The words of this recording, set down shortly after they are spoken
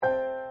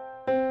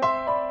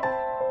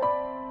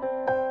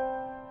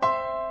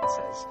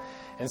is.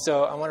 And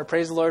so I want to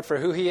praise the Lord for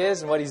who he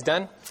is and what he's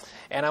done.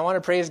 And I want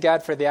to praise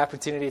God for the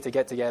opportunity to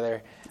get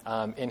together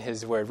in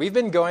his word. We've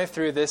been going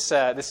through this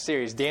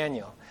series,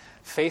 Daniel,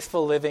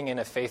 Faithful Living in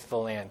a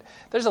Faithful Land.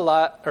 There's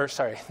not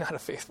a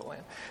faithful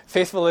land.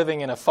 Faithful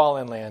living in a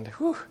fallen land.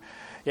 Whew.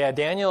 Yeah,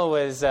 Daniel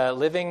was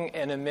living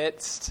in the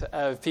midst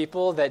of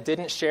people that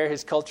didn't share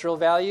his cultural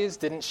values,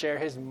 didn't share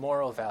his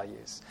moral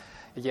values.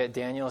 Yet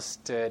Daniel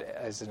stood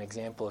as an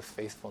example of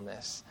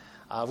faithfulness.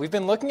 We've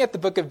been looking at the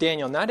book of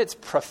Daniel, not its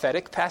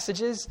prophetic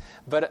passages,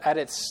 but at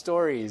its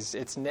stories,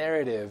 its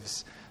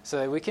narratives, so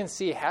that we can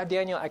see how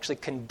Daniel actually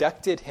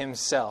conducted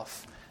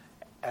himself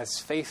as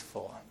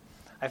faithful.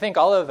 I think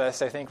all of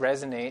us,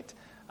 resonate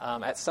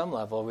at some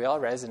level. We all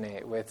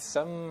resonate with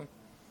some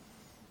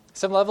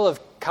level of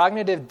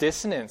cognitive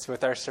dissonance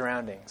with our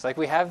surroundings. Like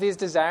we have these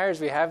desires,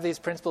 we have these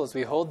principles,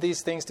 we hold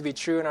these things to be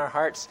true in our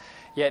hearts,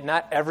 yet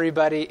not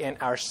everybody in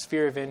our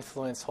sphere of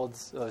influence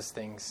holds those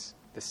things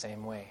the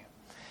same way.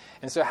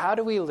 And so how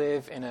do we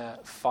live in a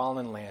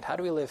fallen land? How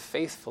do we live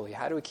faithfully?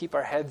 How do we keep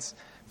our heads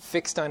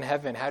fixed on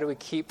heaven? How do we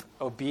keep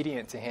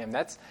obedient to him?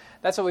 That's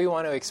what we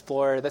want to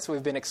explore. That's what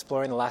we've been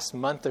exploring the last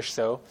month or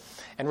so.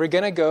 And we're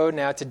going to go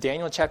now to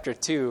Daniel chapter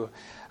 2.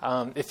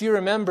 If you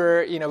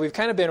remember, we've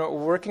kind of been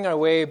working our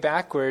way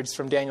backwards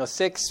from Daniel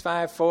 6,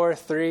 5, 4,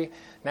 3,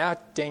 now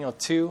Daniel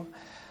 2.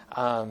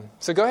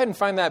 So go ahead and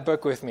find that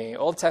book with me.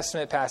 Old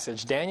Testament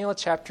passage, Daniel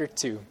chapter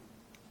 2.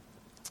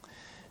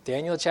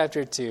 Daniel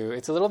chapter 2.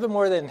 It's a little bit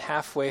more than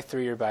halfway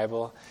through your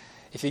Bible.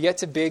 If you get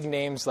to big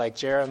names like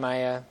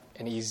Jeremiah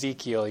and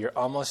Ezekiel, you're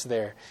almost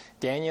there.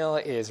 Daniel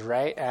is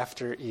right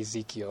after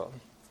Ezekiel.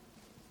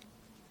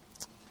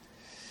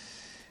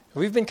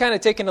 We've been kind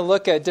of taking a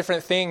look at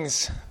different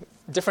things,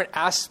 different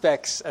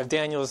aspects of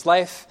Daniel's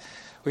life.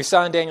 We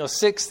saw in Daniel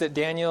 6 that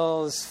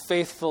Daniel's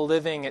faithful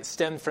living, it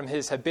stemmed from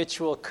his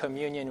habitual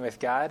communion with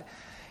God.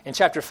 In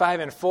chapter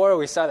 5 and 4,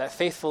 we saw that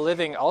faithful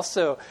living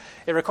also,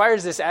 it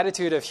requires this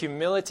attitude of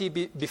humility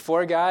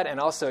before God and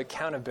also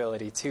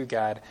accountability to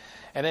God.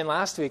 And then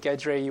last week,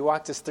 Edre, you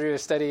walked us through a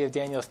study of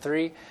Daniel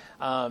 3,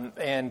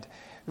 and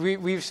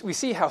we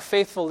see how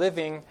faithful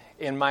living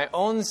in my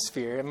own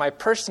sphere, in my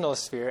personal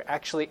sphere,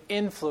 actually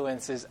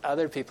influences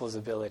other people's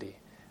ability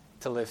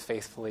to live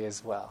faithfully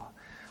as well.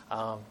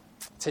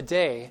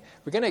 Today,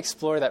 we're going to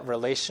explore that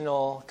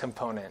relational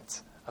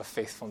component of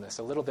faithfulness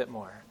a little bit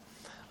more.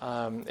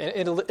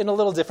 In a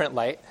little different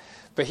light.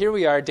 But here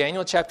we are,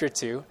 Daniel chapter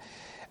 2.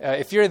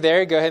 If you're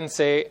there, go ahead and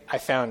say, I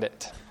found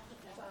it.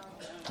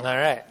 All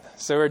right.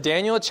 So we're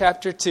Daniel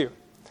chapter 2.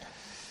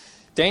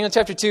 Daniel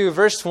chapter 2,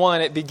 verse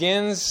 1, it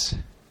begins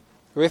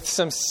with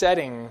some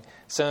setting,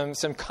 some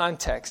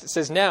context. It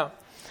says, now,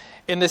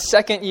 in the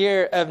second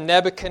year of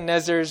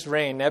Nebuchadnezzar's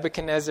reign.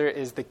 Nebuchadnezzar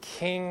is the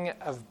king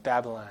of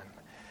Babylon.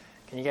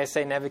 Can you guys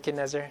say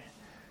Nebuchadnezzar?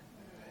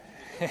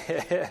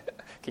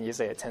 Can you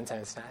say it 10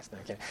 times fast? No,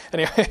 I'm kidding.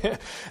 Anyway,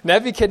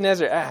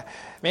 Nebuchadnezzar,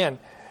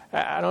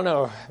 I don't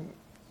know.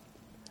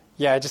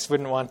 Yeah, I just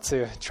wouldn't want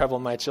to trouble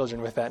my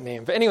children with that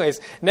name. But anyways,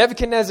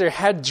 Nebuchadnezzar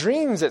had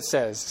dreams, it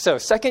says. So,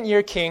 second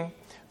year king,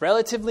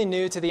 relatively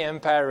new to the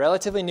empire,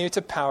 relatively new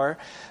to power.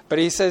 But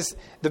he says,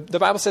 the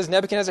Bible says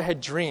Nebuchadnezzar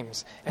had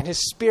dreams, and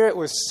his spirit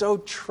was so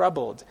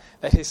troubled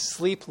that his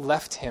sleep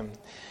left him.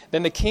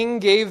 Then the king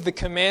gave the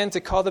command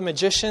to call the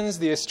magicians,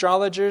 the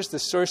astrologers, the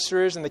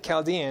sorcerers, and the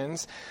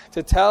Chaldeans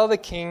to tell the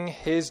king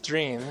his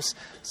dreams.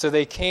 So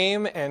they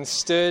came and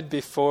stood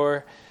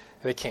before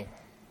the king.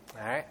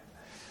 All right?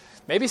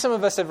 Maybe some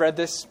of us have read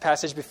this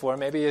passage before.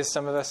 Maybe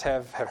some of us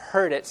have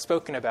heard it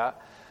spoken about.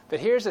 But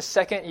here's a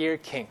second-year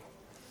king,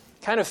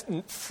 kind of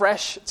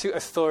fresh to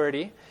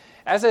authority.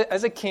 As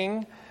a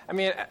king,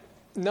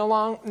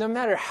 no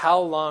matter how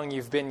long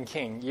you've been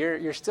king,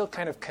 you're still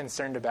kind of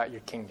concerned about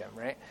your kingdom,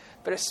 right?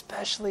 But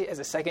especially as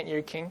a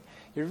second-year king,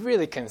 you're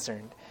really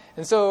concerned.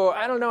 And so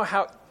I don't know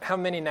how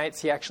many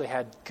nights he actually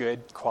had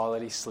good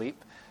quality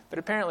sleep, but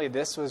apparently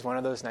this was one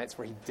of those nights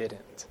where he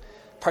didn't.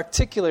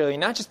 Particularly,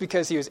 not just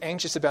because he was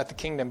anxious about the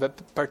kingdom,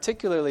 but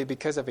particularly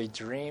because of a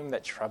dream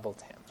that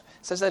troubled him.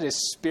 It says that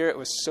his spirit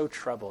was so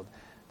troubled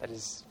that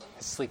his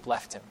sleep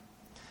left him.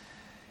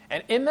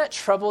 And in that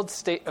troubled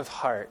state of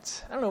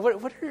heart, I don't know,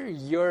 what are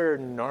your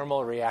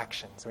normal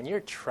reactions? When you're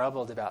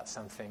troubled about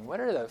something, what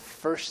are the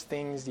first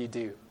things you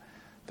do?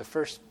 The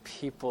first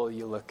people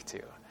you look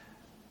to?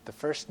 The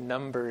first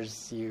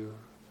numbers you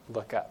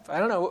look up? I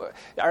don't know.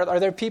 Are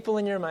there people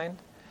in your mind?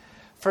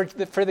 For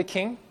the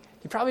king,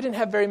 he probably didn't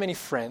have very many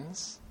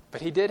friends,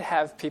 but he did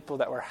have people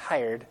that were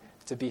hired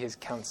to be his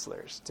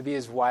counselors, to be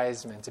his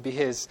wise men, to be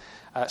his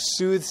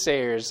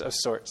soothsayers of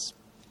sorts.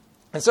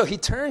 And so he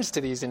turns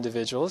to these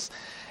individuals,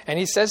 and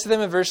he says to them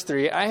in verse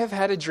 3, I have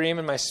had a dream,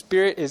 and my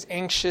spirit is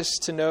anxious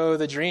to know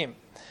the dream.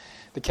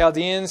 The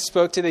Chaldeans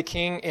spoke to the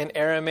king in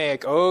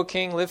Aramaic, O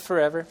king, live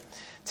forever.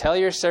 Tell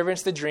your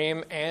servants the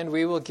dream, and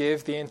we will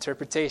give the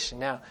interpretation.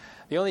 Now,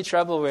 the only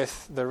trouble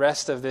with the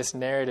rest of this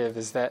narrative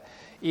is that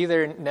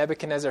either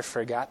Nebuchadnezzar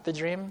forgot the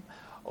dream,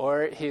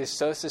 or he is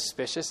so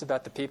suspicious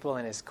about the people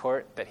in his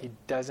court that he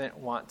doesn't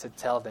want to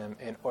tell them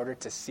in order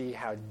to see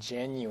how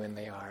genuine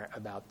they are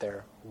about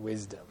their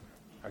wisdom.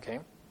 Okay?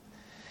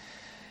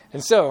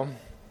 And so,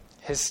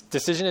 his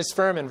decision is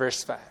firm in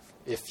verse 5.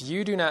 If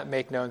you do not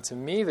make known to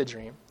me the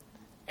dream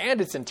and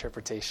its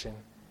interpretation,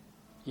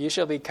 you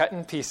shall be cut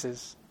in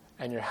pieces,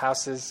 and your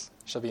houses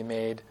shall be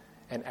made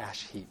an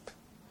ash heap.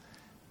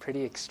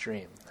 Pretty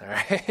extreme, all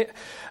right?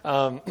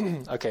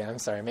 Okay, I'm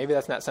sorry. Maybe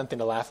that's not something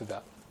to laugh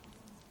about.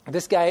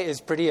 This guy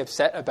is pretty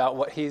upset about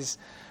what he's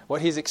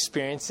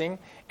experiencing,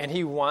 and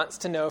he wants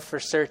to know for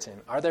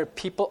certain, are there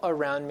people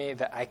around me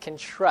that I can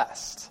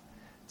trust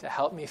to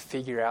help me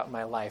figure out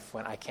my life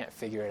when I can't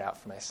figure it out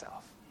for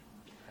myself?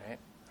 Right?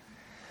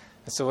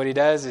 And so what he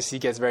does is he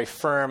gets very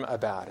firm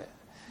about it.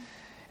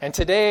 And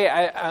today,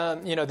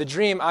 the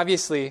dream,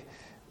 obviously,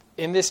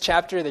 in this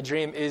chapter, the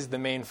dream is the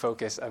main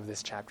focus of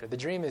this chapter. The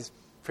dream is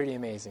pretty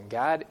amazing.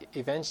 God,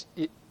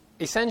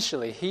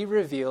 essentially, he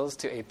reveals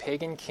to a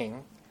pagan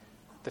king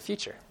the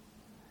future.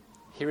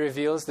 He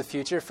reveals the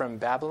future from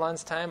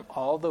Babylon's time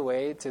all the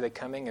way to the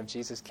coming of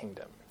Jesus'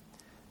 kingdom,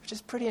 which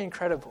is pretty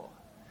incredible.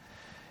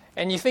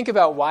 And you think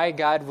about why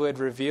God would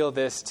reveal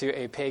this to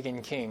a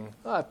pagan king.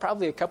 Well,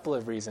 probably a couple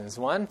of reasons.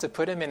 One, to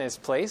put him in his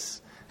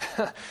place.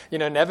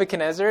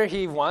 Nebuchadnezzar,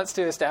 he wants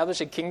to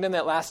establish a kingdom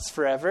that lasts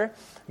forever,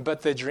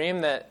 but the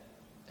dream that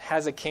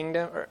has a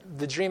kingdom, or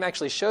the dream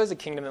actually shows a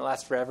kingdom that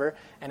lasts forever,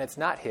 and it's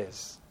not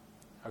his.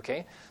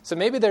 Okay? So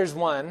maybe there's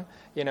one,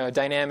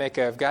 dynamic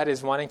of God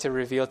is wanting to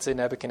reveal to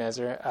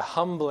Nebuchadnezzar a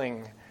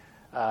humbling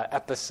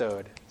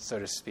episode, so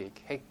to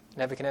speak. Hey,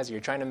 Nebuchadnezzar,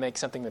 you're trying to make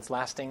something that's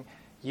lasting.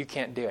 You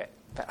can't do it,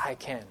 but I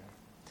can.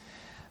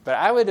 But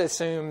I would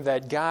assume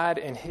that God,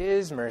 in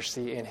his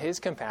mercy, in his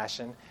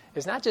compassion,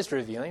 is not just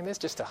revealing this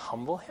just to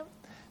humble him,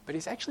 but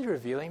he's actually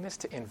revealing this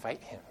to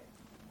invite him.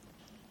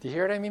 Do you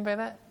hear what I mean by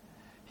that?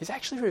 He's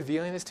actually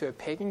revealing this to a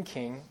pagan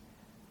king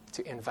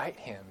to invite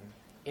him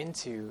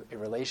into a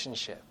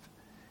relationship,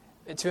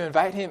 to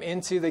invite him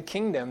into the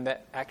kingdom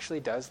that actually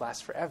does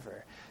last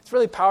forever. It's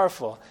really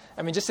powerful.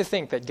 I mean, just to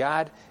think that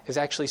God is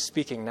actually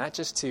speaking not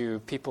just to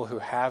people who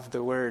have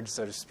the word,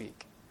 so to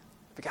speak,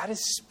 but God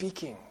is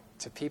speaking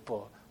to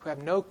people who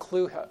have no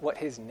clue what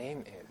his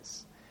name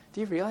is.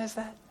 Do you realize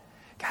that?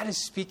 God is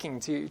speaking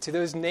to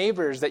those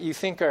neighbors that you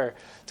think are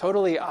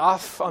totally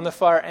off on the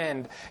far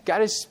end.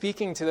 God is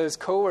speaking to those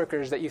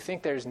coworkers that you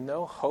think there's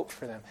no hope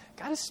for them.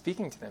 God is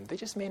speaking to them. They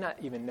just may not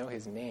even know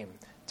his name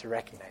to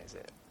recognize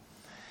it.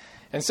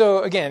 And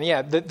so, again,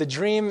 the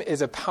dream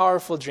is a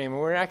powerful dream,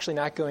 and we're actually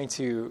not going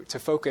to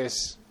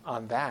focus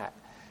on that.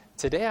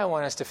 Today I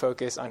want us to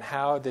focus on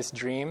how this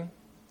dream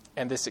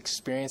and this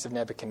experience of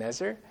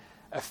Nebuchadnezzar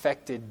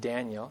affected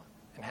Daniel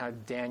and how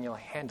Daniel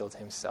handled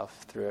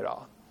himself through it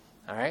all.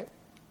 All right?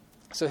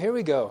 So here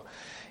we go.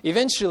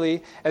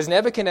 Eventually, as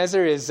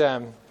Nebuchadnezzar is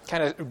kind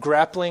of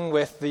grappling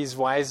with these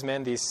wise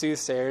men, these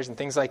soothsayers and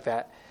things like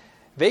that,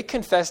 they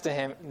confess to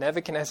him,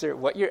 Nebuchadnezzar,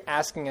 what you're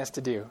asking us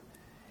to do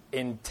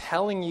in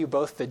telling you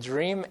both the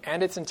dream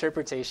and its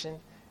interpretation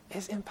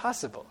is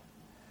impossible.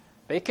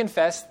 They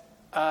confess,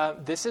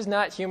 this is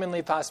not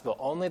humanly possible.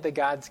 Only the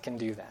gods can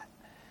do that.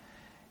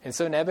 And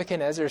so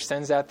Nebuchadnezzar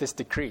sends out this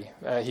decree.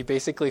 He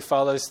basically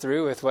follows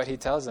through with what he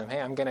tells them.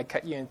 Hey, I'm going to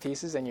cut you in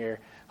pieces and your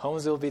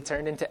homes will be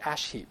turned into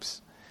ash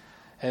heaps.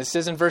 And it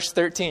says in verse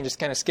 13, just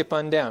kind of skip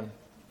on down.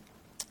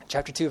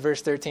 Chapter 2,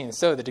 verse 13.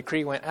 So the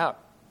decree went out,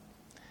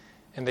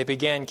 and they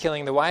began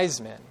killing the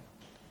wise men.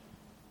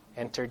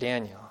 Enter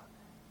Daniel.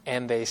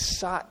 And they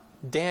sought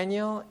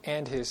Daniel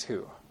and his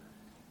who?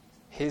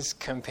 His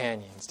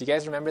companions. Do you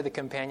guys remember the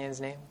companions'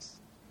 names?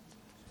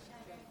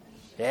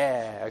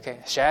 Yeah, okay.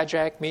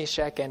 Shadrach,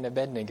 Meshach, and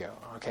Abednego,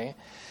 okay?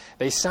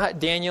 They sought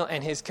Daniel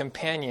and his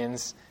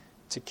companions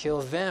to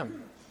kill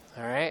them,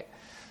 all right?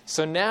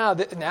 So now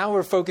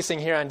we're focusing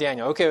here on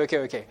Daniel.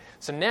 Okay.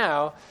 So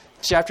now,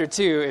 chapter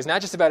 2 is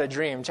not just about a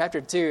dream.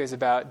 Chapter 2 is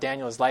about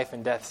Daniel's life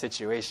and death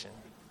situation,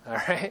 all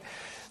right?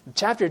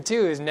 Chapter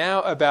 2 is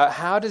now about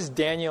how does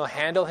Daniel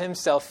handle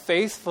himself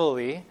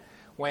faithfully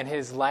when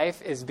his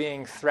life is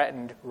being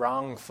threatened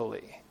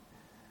wrongfully.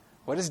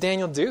 What does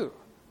Daniel do?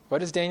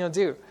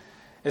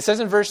 It says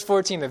in verse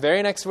 14, the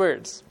very next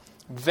words,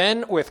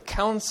 then with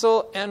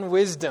counsel and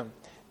wisdom,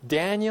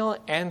 Daniel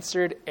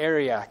answered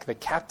Arioch, the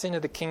captain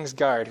of the king's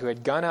guard, who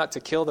had gone out to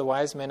kill the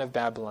wise men of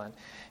Babylon.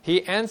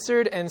 He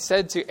answered and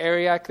said to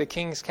Arioch, the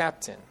king's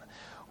captain,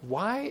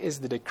 why is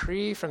the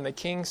decree from the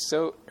king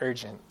so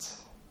urgent?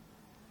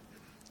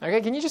 Okay,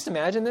 can you just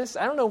imagine this?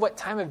 I don't know what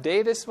time of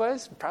day this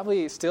was.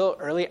 Probably still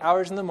early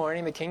hours in the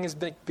morning. The king has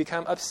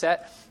become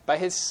upset by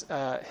his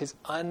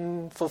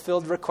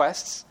unfulfilled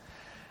requests.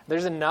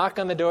 There's a knock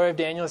on the door of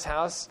Daniel's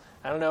house.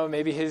 I don't know,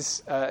 maybe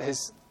his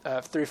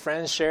three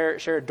friends share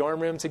a dorm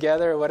room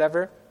together or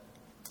whatever.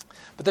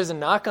 But there's a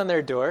knock on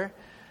their door.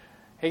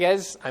 Hey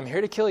guys, I'm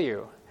here to kill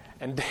you.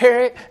 And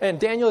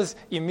Daniel's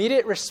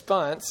immediate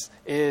response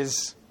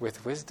is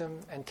with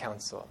wisdom and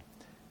counsel.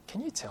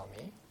 Can you tell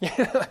me?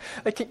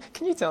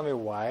 Can you tell me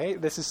why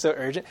this is so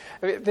urgent?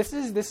 I mean, this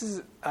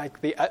is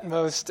like the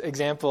utmost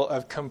example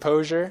of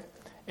composure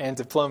and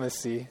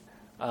diplomacy.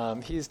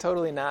 He's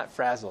totally not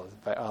frazzled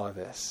by all of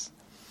this.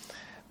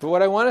 But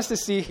what I want us to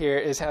see here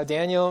is how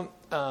Daniel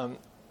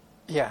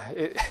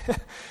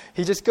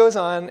he just goes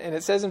on, and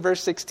it says in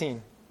verse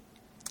 16,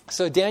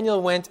 so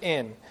Daniel went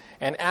in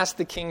and asked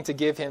the king to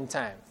give him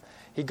time.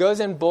 He goes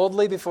in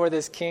boldly before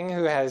this king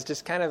who has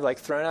just kind of like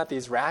thrown out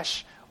these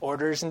rash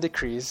orders and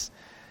decrees.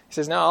 He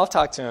says, no, I'll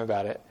talk to him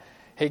about it.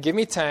 Hey, give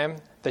me time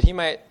that he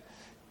might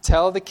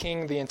tell the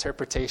king the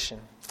interpretation.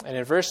 And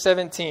in verse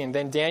 17,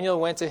 then Daniel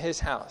went to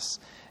his house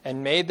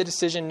and made the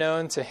decision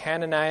known to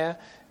Hananiah,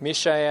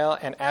 Mishael,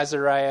 and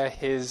Azariah,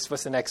 his,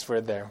 what's the next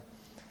word there?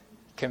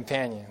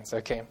 Companions,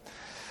 okay.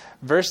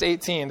 Verse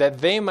 18, that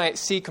they might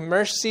seek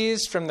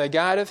mercies from the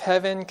God of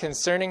heaven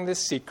concerning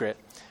this secret,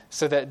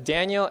 so that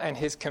Daniel and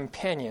his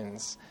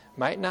companions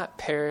might not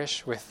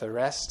perish with the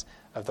rest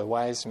of the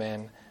wise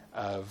men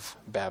of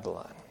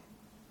Babylon.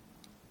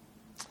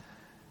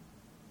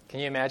 Can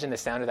you imagine the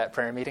sound of that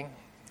prayer meeting?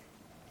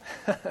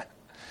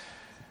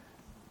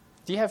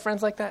 Do you have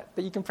friends like that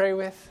you can pray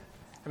with?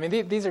 I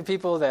mean, these are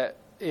people that,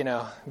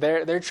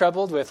 they're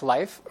troubled with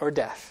life or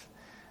death.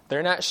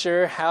 They're not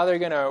sure how they're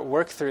going to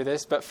work through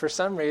this, but for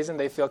some reason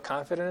they feel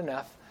confident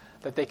enough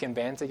that they can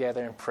band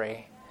together and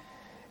pray.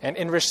 And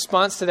in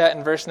response to that,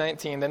 in verse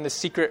 19, then the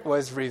secret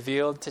was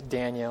revealed to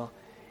Daniel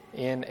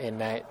in a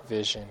night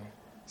vision.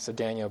 So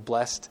Daniel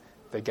blessed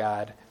the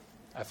God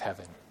of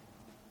heaven.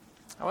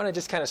 I want to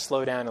just kind of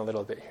slow down a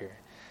little bit here.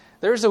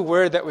 There's a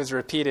word that was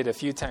repeated a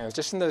few times,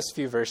 just in those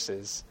few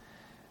verses,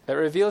 that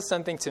reveals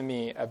something to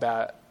me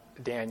about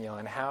Daniel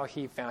and how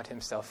he found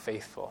himself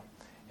faithful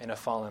in a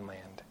fallen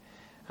land.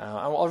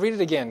 I'll read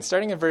it again,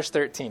 starting in verse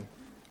 13.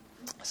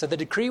 So the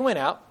decree went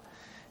out.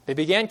 They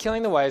began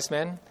killing the wise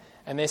men,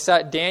 and they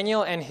sought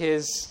Daniel and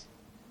his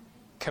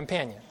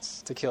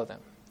companions to kill them.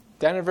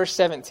 Down in verse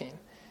 17.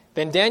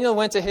 Then Daniel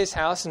went to his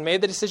house and made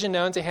the decision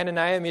known to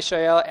Hananiah,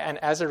 Mishael,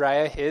 and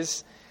Azariah,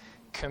 his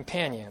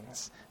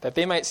companions, that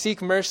they might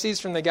seek mercies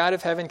from the God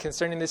of heaven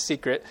concerning this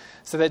secret,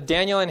 so that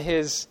Daniel and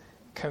his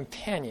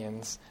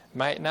companions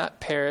might not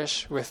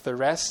perish with the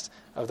rest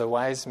of the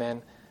wise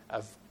men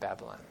of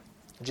Babylon.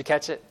 Did you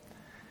catch it?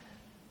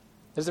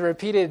 There's a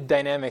repeated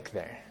dynamic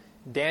there.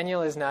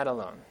 Daniel is not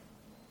alone.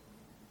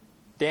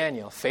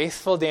 Daniel,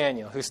 faithful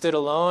Daniel, who stood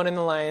alone in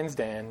the lion's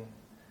den,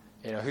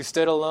 who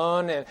stood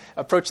alone and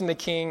approaching the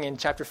king in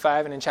chapter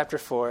 5 and in chapter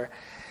 4.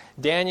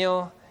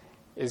 Daniel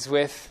is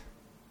with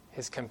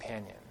his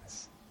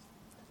companions.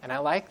 And I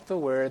like the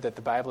word that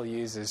the Bible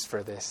uses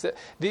for this.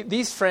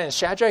 These friends,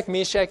 Shadrach,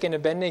 Meshach, and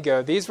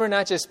Abednego, these were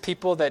not just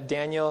people that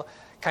Daniel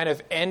kind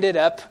of ended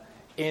up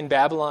in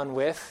Babylon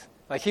with.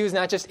 Like he was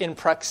not just in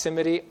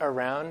proximity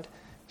around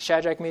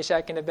Shadrach,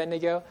 Meshach, and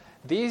Abednego.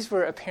 These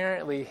were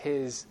apparently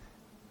his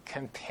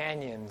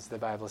companions, the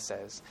Bible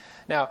says.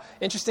 Now,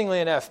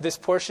 interestingly enough, this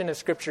portion of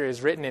Scripture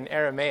is written in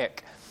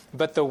Aramaic,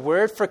 but the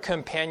word for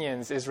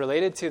companions is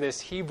related to this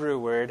Hebrew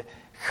word,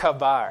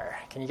 chabar.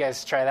 Can you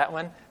guys try that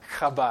one?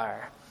 Chabar.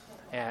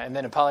 Yeah, and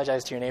then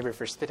apologize to your neighbor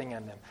for spitting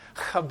on them.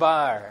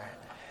 Chabar.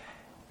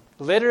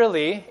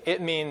 Literally,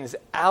 it means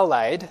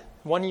allied,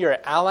 one you're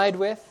allied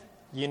with,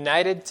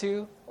 united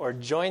to, or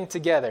joined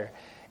together.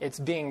 It's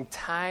being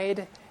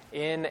tied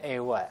in a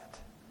what?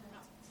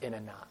 In a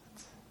knot.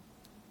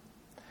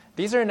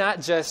 These are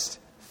not just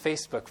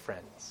Facebook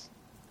friends.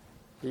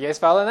 You guys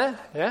follow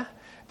that? Yeah?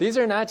 These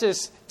are not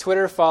just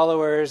Twitter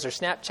followers or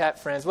Snapchat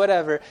friends,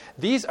 whatever.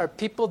 These are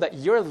people that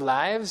your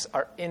lives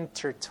are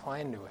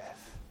intertwined with.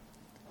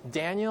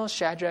 Daniel,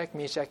 Shadrach,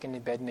 Meshach, and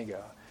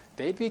Abednego,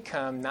 they'd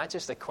become not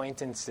just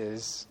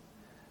acquaintances,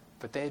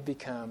 but they'd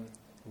become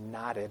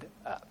knotted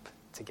up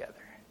together.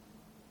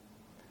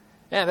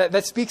 Yeah,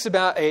 that speaks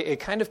about a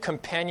kind of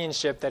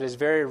companionship that is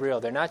very real.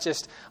 They're not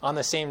just on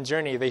the same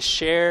journey. They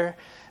shared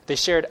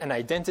an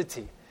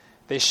identity.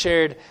 They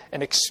shared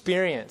an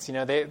experience.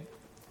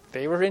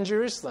 They were in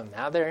Jerusalem.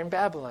 Now they're in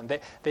Babylon.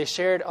 They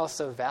shared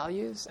also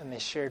values and they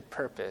shared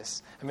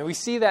purpose. I mean, we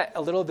see that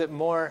a little bit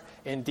more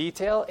in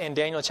detail in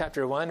Daniel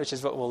chapter 1, which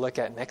is what we'll look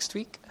at next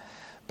week.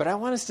 But I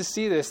want us to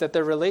see this, that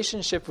their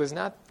relationship was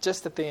not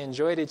just that they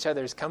enjoyed each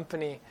other's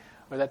company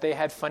or that they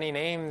had funny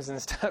names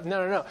and stuff.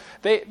 No.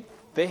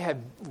 They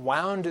had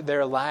wound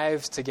their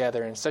lives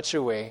together in such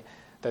a way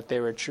that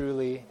they were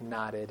truly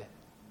knotted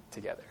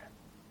together.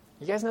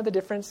 You guys know the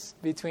difference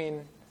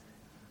between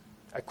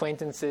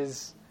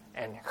acquaintances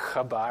and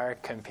chabar,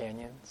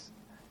 companions?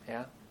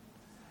 Yeah?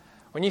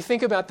 When you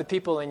think about the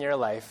people in your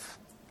life,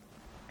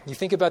 you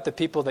think about the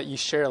people that you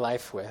share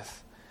life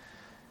with,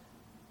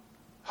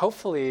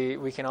 hopefully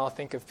we can all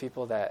think of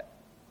people that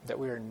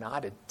we are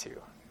knotted to,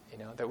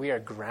 that we are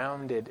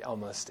grounded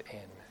almost in.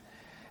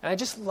 And I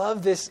just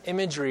love this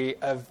imagery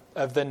of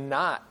the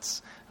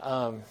knots.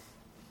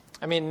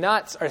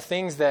 Knots are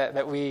things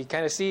that we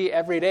kind of see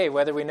every day,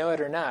 whether we know it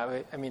or not.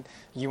 I mean,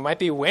 you might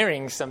be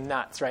wearing some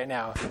knots right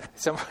now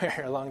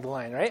somewhere along the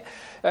line, right?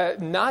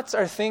 Knots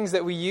are things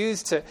that we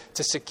use to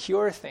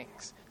secure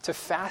things, to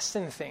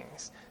fasten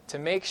things, to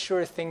make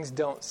sure things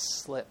don't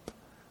slip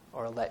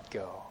or let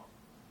go.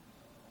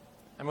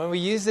 And when we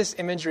use this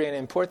imagery and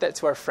import that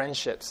to our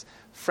friendships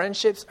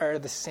are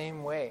the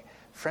same way.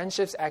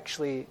 Friendships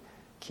actually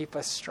keep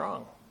us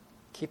strong,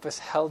 keep us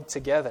held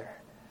together.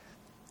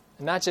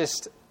 Not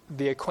just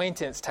the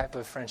acquaintance type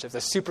of friendship,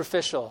 the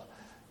superficial,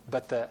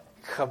 but the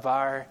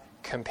chabar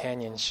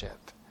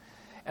companionship.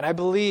 And I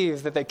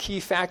believe that the key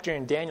factor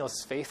in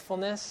Daniel's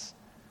faithfulness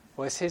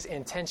was his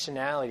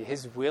intentionality,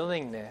 his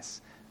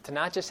willingness to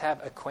not just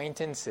have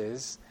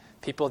acquaintances,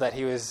 people that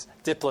he was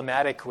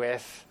diplomatic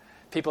with,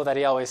 people that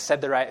he always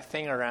said the right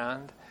thing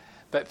around,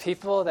 but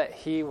people that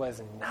he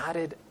was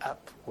knotted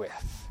up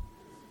with.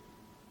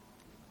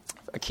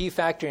 A key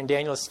factor in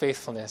Daniel's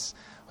faithfulness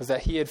was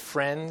that he had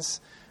friends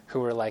who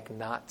were like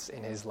knots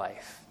in his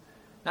life.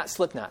 Not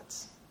slip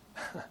knots,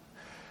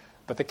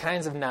 but the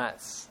kinds of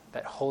knots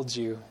that hold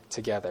you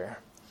together.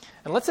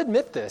 And let's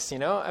admit this,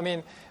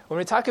 when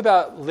we talk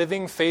about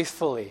living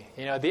faithfully,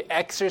 the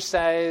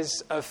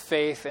exercise of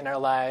faith in our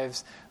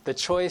lives, the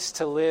choice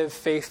to live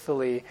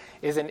faithfully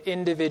is an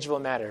individual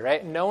matter,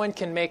 right? No one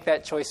can make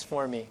that choice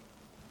for me.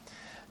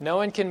 No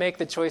one can make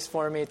the choice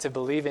for me to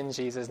believe in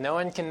Jesus. No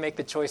one can make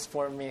the choice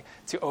for me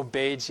to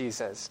obey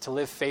Jesus, to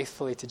live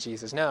faithfully to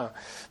Jesus. No.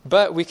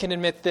 But we can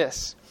admit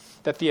this,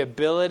 that the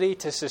ability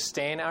to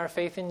sustain our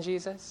faith in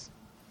Jesus,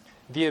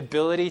 the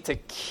ability to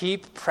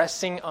keep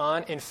pressing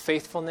on in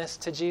faithfulness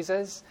to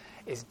Jesus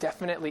is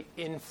definitely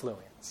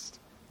influenced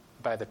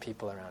by the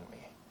people around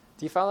me.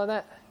 Do you follow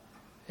that?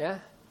 Yeah?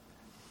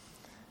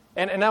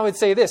 And I would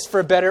say this,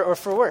 for better or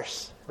for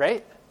worse,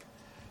 right?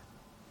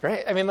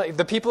 Right?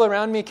 The people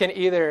around me can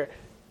either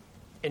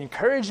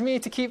encourage me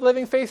to keep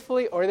living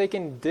faithfully, or they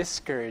can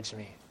discourage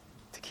me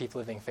to keep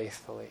living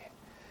faithfully.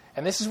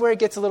 And this is where it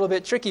gets a little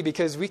bit tricky,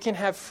 because we can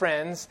have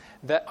friends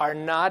that are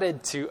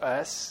knotted to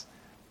us,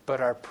 but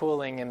are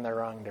pulling in the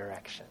wrong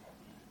direction.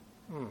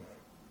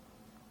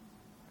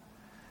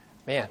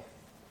 Man.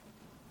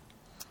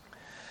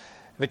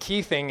 The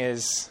key thing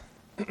is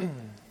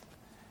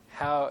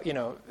how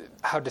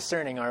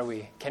discerning are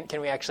we?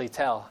 Can we actually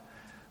tell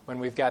when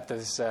we've got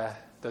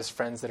those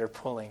friends that are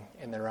pulling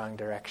in the wrong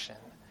direction?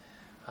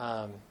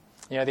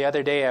 The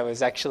other day I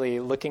was actually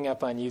looking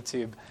up on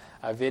YouTube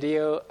a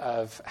video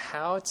of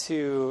how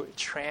to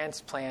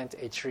transplant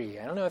a tree.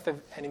 I don't know if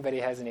anybody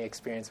has any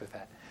experience with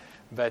that.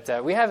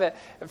 But we have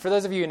for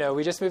those of you who know,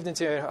 we just moved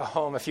into a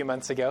home a few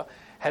months ago. It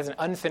has an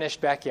unfinished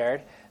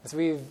backyard. So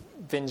we've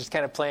been just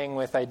kind of playing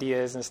with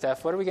ideas and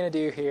stuff. What are we going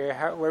to do here?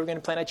 Where are we going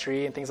to plant a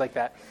tree and things like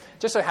that?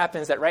 Just so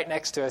happens that right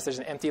next to us, there's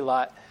an empty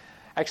lot.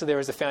 Actually, there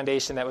was a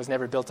foundation that was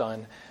never built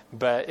on,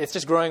 but it's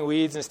just growing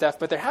weeds and stuff.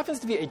 But there happens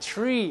to be a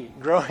tree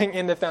growing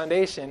in the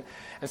foundation.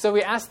 And so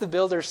we asked the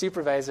builder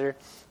supervisor,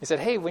 he said,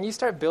 hey, when you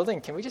start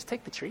building, can we just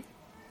take the tree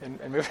and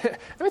move it?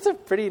 It's a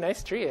pretty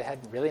nice tree. It had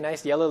really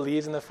nice yellow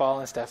leaves in the fall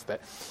and stuff.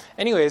 But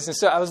anyways, and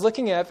so I was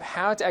looking up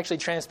how to actually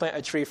transplant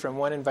a tree from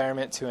one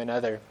environment to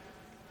another.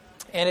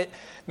 And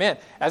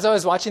as I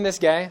was watching this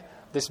guy,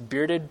 this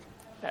bearded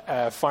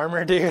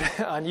farmer dude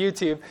on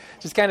YouTube,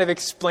 just kind of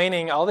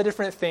explaining all the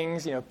different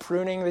things,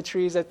 pruning the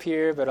trees up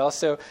here, but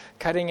also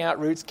cutting out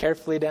roots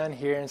carefully down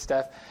here and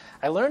stuff.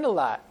 I learned a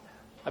lot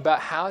about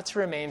how to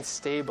remain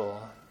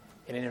stable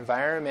in an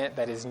environment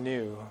that is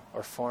new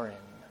or foreign.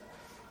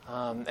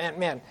 I'll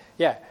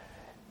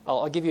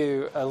give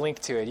you a link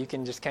to it. You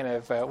can just kind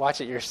of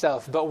watch it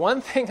yourself. But one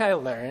thing I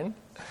learned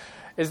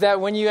is that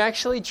when you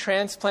actually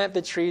transplant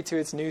the tree to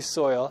its new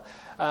soil,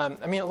 a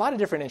lot of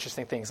different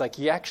interesting things. Like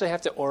you actually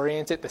have to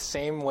orient it the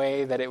same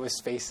way that it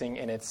was facing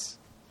in its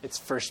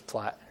first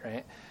plot,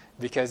 right?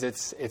 Because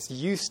it's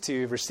used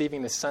to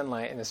receiving the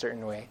sunlight in a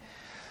certain way.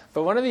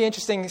 But one of the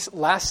interesting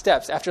last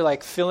steps, after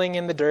like filling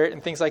in the dirt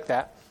and things like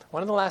that,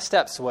 one of the last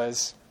steps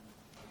was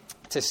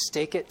to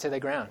stake it to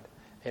the ground,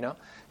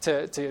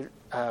 to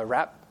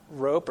wrap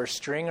rope or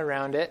string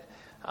around it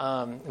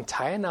and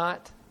tie a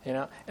knot,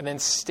 and then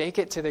stake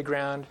it to the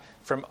ground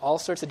from all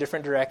sorts of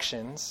different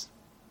directions,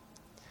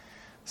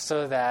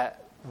 so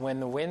that when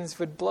the winds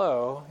would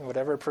blow,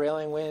 whatever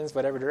prevailing winds,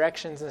 whatever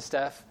directions and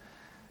stuff,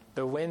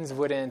 the winds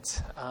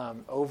wouldn't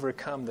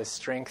overcome the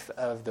strength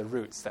of the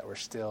roots that were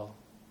still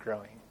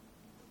growing.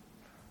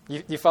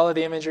 You follow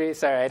the imagery?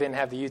 Sorry, I didn't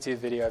have the YouTube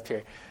video up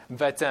here.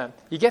 But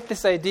you get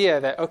this idea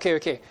that,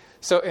 okay,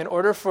 so in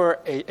order for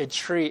a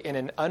tree in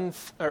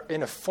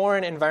in a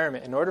foreign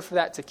environment, in order for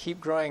that to keep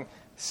growing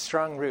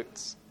strong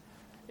roots,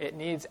 it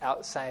needs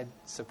outside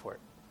support.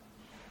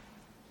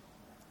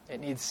 It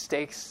needs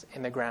stakes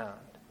in the ground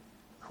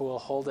who will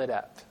hold it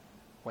up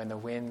when the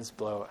winds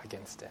blow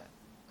against it.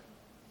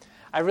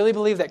 I really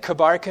believe that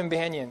chabar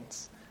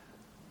companions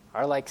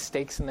are like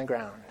stakes in the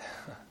ground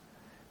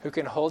who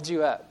can hold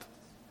you up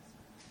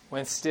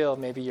when still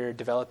maybe you're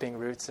developing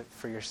roots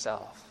for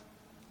yourself.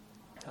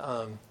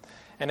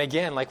 And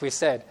again, like we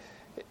said,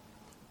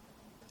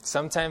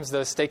 sometimes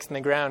those stakes in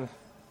the ground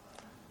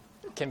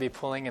can be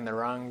pulling in the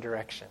wrong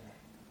direction.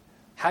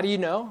 How do you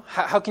know?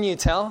 How can you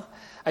tell?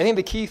 I think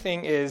the key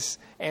thing is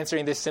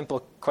answering this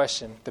simple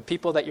question. The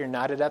people that you're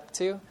knotted up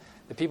to,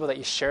 the people that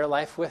you share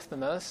life with the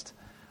most,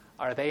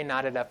 are they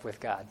knotted up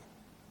with God?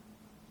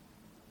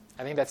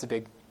 I think that's a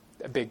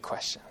big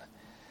question.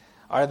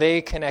 Are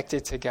they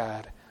connected to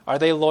God? Are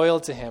they loyal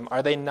to Him?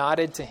 Are they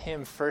knotted to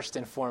Him first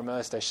and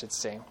foremost, I should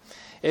say?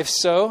 If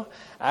so,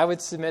 I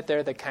would submit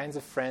they're the kinds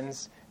of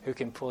friends who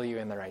can pull you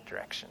in the right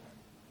direction.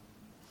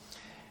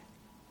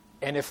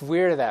 And if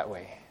we're that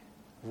way,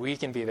 we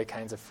can be the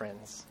kinds of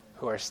friends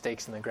who are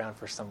stakes in the ground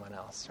for someone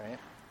else, right?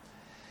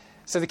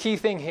 So the key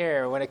thing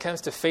here when it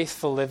comes to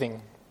faithful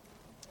living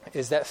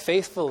is that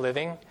faithful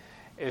living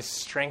is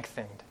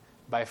strengthened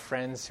by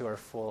friends who are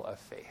full of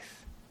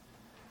faith.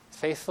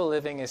 Faithful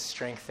living is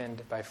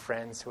strengthened by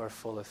friends who are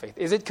full of faith.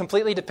 Is it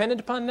completely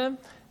dependent upon them?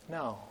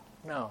 No.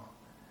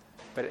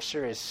 But it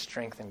sure is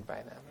strengthened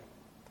by them.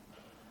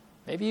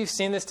 Maybe you've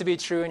seen this to be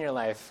true in your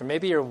life, or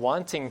maybe you're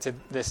wanting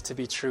this to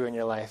be true in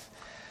your life.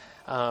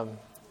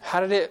 How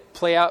did it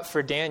play out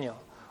for Daniel?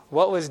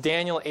 What was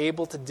Daniel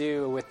able to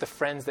do with the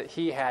friends that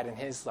he had in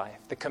his life,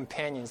 the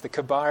companions, the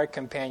Kabar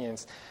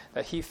companions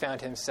that he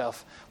found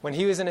himself when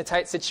he was in a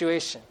tight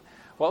situation?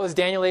 What was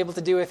Daniel able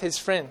to do with his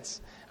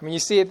friends? I mean, you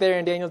see it there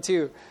in Daniel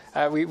 2.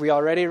 We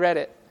already read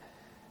it.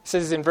 It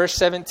says in verse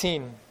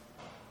 17,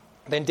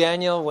 "Then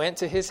Daniel went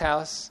to his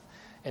house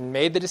and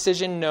made the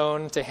decision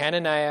known to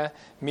Hananiah,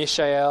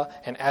 Mishael,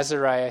 and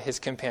Azariah, his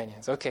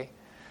companions." Okay,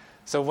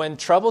 so when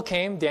trouble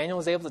came, Daniel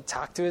was able to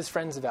talk to his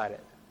friends about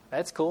it.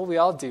 That's cool. We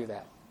all do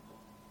that.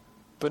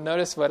 But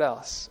notice what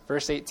else.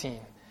 Verse 18,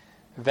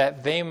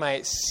 "That they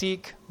might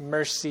seek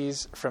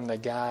mercies from the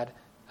God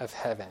of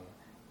heaven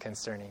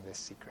concerning this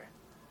secret."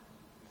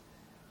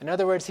 In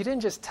other words, he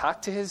didn't just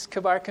talk to his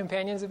Kabar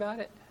companions about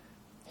it.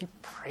 He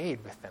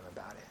prayed with them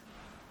about it.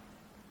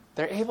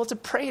 They're able to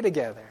pray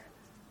together.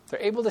 They're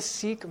able to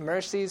seek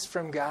mercies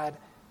from God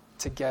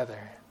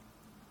together.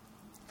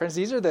 Friends,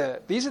 these are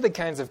the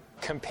kinds of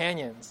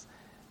companions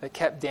that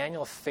kept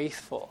Daniel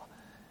faithful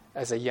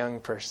as a young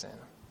person.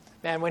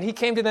 Man, when he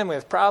came to them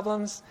with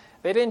problems,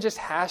 they didn't just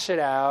hash it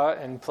out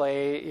and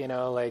play,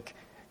 like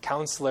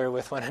counselor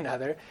with one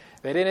another.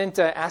 They didn't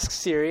ask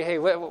Siri, hey,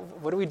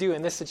 what do we do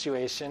in this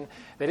situation?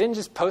 They didn't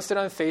just post it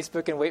on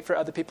Facebook and wait for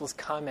other people's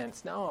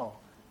comments. No,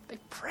 they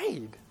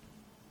prayed.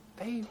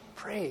 They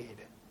prayed.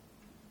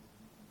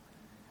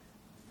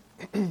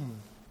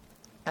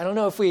 I don't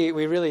know if we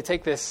really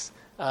take this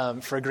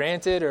for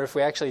granted or if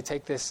we actually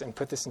take this and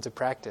put this into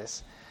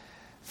practice.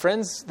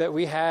 Friends that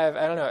we have,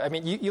 I don't know. I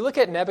mean, you look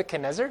at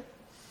Nebuchadnezzar.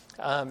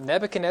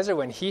 Nebuchadnezzar,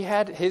 when he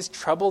had his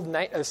troubled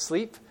night of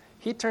sleep,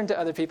 he turned to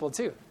other people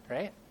too,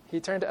 right? He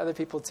turned to other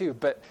people too,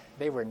 but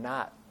they were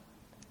not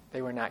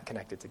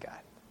connected to God.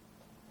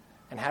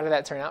 And how did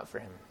that turn out for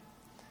him?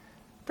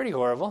 Pretty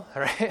horrible,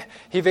 right?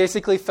 He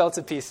basically fell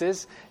to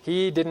pieces.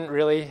 He didn't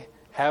really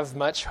have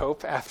much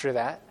hope after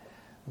that.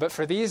 But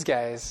for these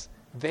guys,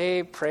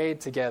 they prayed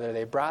together.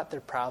 They brought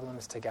their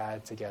problems to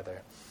God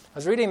together. I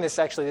was reading this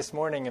actually this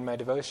morning in my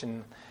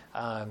devotion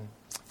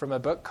from a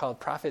book called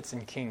Prophets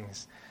and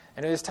Kings.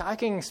 And it was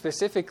talking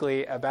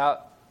specifically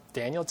about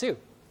Daniel 2.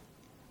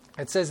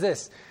 It says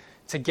this,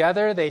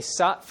 "Together they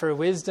sought for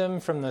wisdom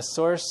from the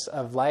source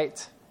of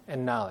light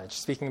and knowledge."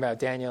 Speaking about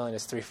Daniel and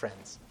his three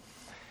friends.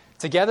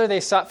 "Together they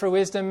sought for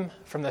wisdom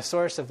from the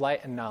source of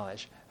light and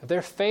knowledge.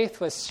 Their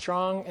faith was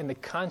strong in the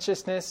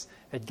consciousness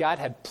that God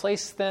had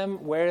placed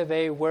them where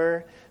they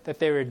were, that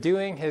they were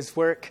doing his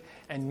work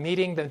and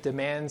meeting the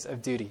demands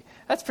of duty."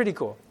 That's pretty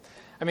cool.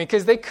 I mean,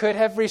 because they could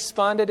have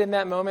responded in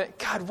that moment,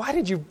 "God, why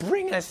did you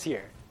bring us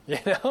here?"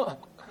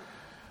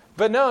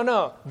 But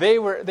no,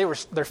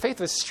 their faith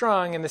was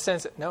strong in the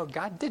sense that, no,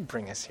 God did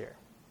bring us here.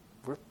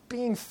 We're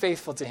being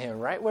faithful to him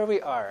right where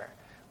we are.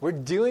 We're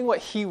doing what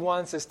he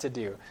wants us to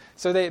do.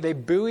 So they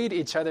buoyed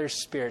each other's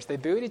spirits. They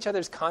buoyed each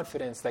other's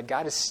confidence that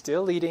God is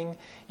still leading,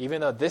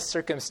 even though this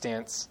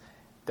circumstance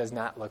does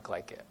not look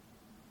like it.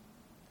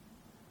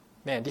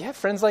 Man, do you have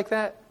friends like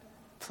that?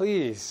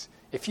 Please,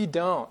 if you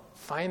don't,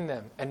 find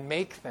them and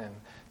make them.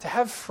 To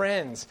have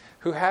friends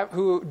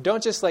who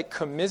don't just like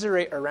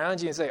commiserate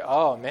around you and say,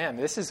 "Oh man,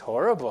 this is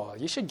horrible.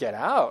 You should get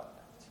out."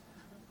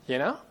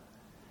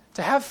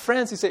 To have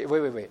friends who say,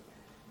 wait.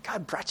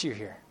 God brought you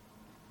here.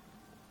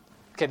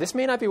 Okay, this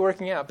may not be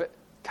working out, but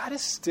God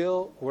is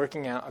still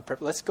working out a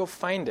purpose. Let's go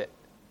find it.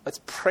 Let's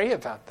pray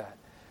about that.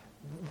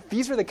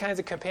 These were the kinds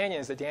of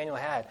companions that Daniel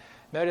had.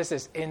 Notice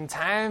this, in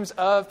times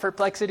of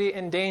perplexity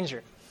and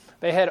danger,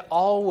 they had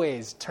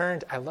always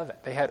turned, I love it,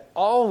 they had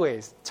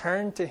always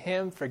turned to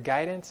him for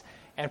guidance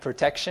and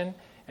protection,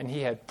 and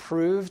he had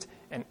proved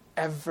an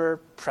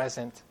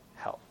ever-present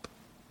help.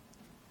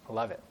 I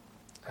love it.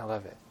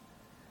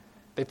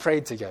 They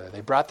prayed together.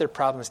 They brought their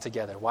problems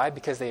together. Why?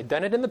 Because they had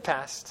done it in the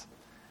past,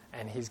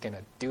 and he's going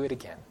to do it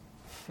again.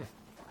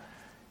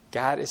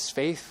 God is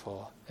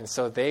faithful, and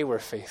so they were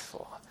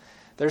faithful.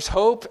 There's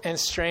hope and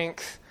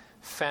strength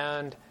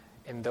found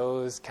in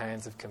those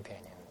kinds of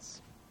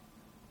companions.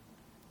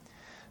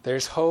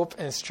 There's hope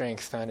and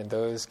strength found in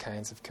those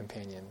kinds of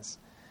companions.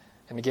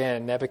 And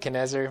again,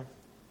 Nebuchadnezzar,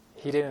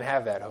 he didn't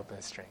have that hope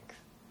and strength.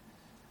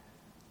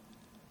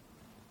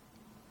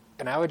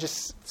 And I would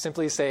just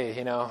simply say,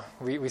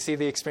 we see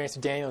the experience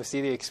of Daniel, we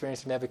see the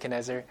experience of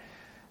Nebuchadnezzar.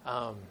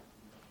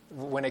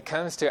 When it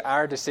comes to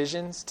our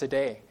decisions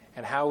today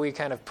and how we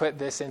kind of put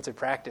this into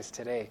practice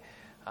today,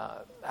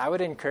 I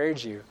would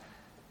encourage you,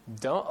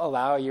 don't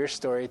allow your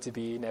story to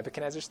be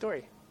Nebuchadnezzar's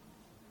story.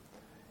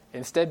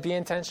 Instead, be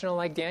intentional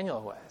like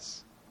Daniel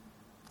was,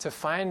 to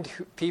find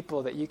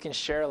people that you can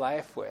share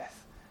life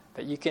with,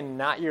 that you can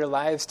knot your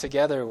lives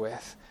together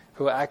with,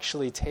 who will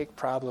actually take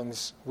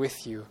problems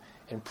with you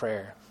in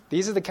prayer.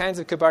 These are the kinds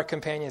of Kabar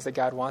companions that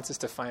God wants us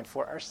to find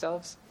for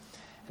ourselves.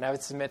 And I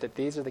would submit that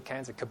these are the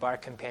kinds of Kabar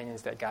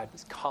companions that God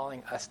is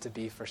calling us to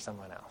be for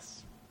someone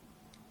else.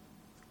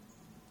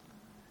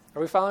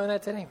 Are we following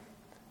that today?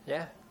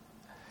 Yeah?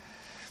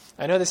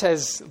 I know this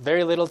has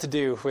very little to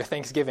do with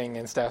Thanksgiving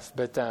and stuff,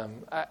 but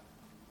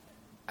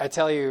I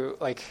tell you,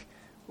 like,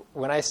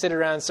 when I sit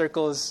around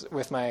circles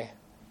with my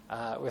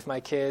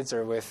kids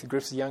or with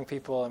groups of young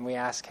people and we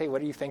ask, hey,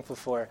 what are you thankful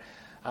for?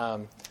 A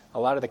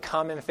lot of the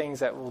common things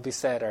that will be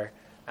said are,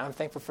 I'm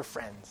thankful for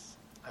friends.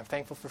 I'm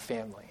thankful for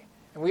family.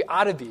 And we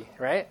ought to be,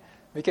 right?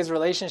 Because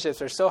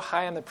relationships are so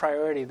high on the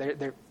priority.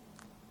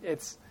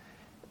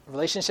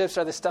 Relationships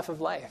are the stuff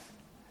of life.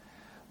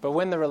 But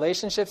when the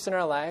relationships in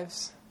our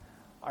lives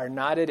are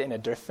knotted in a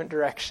different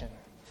direction,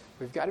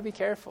 we've got to be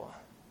careful.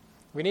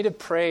 We need to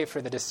pray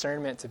for the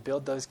discernment to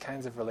build those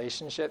kinds of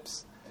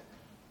relationships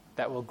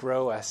that will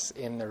grow us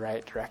in the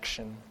right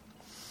direction.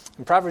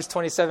 And Proverbs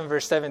 27,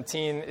 verse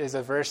 17 is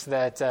a verse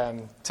that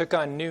took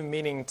on new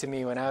meaning to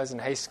me when I was in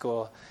high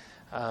school.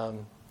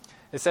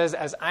 It says,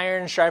 as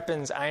iron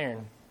sharpens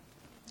iron,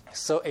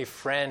 so a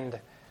friend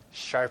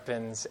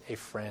sharpens a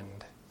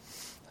friend.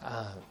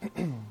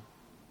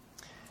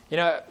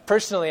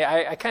 Personally,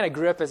 I kind of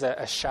grew up as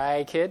a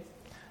shy kid.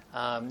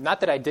 Not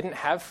that I didn't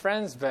have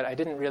friends, but I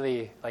didn't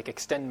really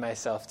extend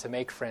myself to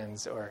make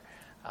friends. Or,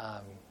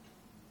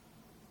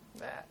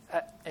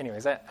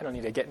 anyways, I don't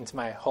need to get into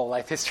my whole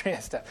life history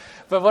and stuff.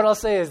 But what I'll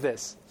say is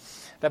this: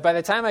 that by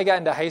the time I got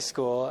into high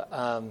school,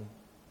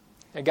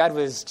 God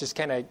was just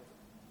kind of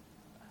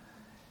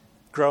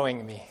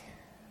growing me,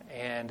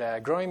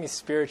 and growing me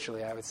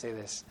spiritually. I would say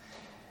this.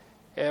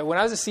 When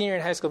I was a senior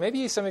in high school,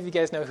 maybe some of you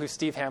guys know who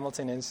Steve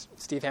Hamilton is.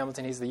 Steve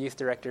Hamilton, he's the youth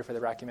director for the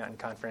Rocky Mountain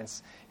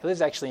Conference. He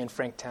lives actually in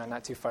Franktown,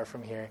 not too far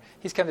from here.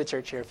 He's come to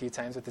church here a few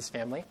times with his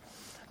family.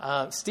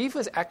 Steve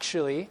was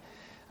actually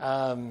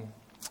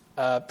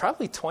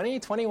probably 20,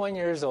 21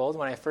 years old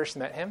when I first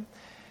met him,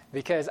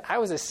 because I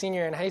was a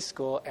senior in high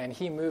school and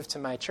he moved to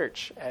my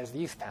church as the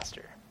youth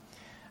pastor.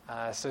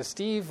 So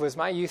Steve was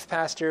my youth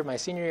pastor my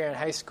senior year in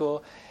high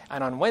school,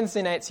 and on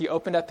Wednesday nights he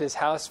opened up his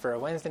house for a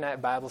Wednesday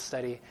night Bible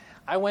study.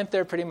 I went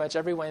there pretty much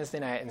every Wednesday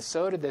night, and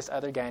so did this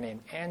other guy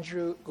named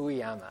Andrew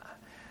Uyama.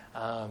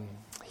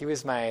 He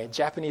was my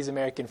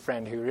Japanese-American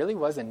friend who really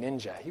was a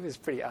ninja. He was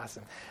pretty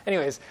awesome.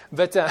 Anyways,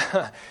 but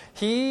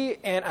he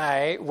and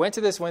I went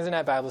to this Wednesday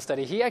night Bible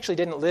study. He actually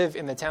didn't live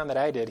in the town that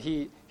I did.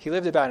 He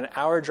lived about an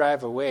hour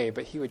drive away,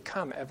 but he would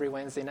come every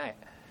Wednesday night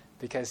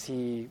because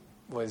he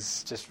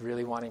was just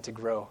really wanting to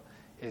grow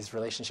his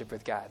relationship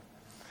with God.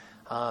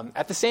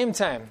 At the same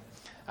time,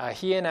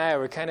 he and I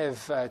were kind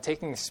of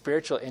taking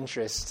spiritual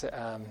interest,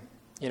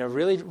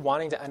 really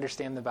wanting to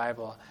understand the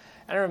Bible.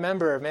 And I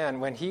remember,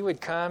 when he would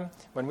come,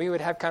 when we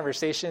would have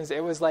conversations,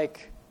 it was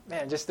like,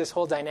 just this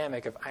whole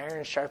dynamic of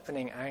iron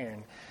sharpening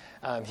iron.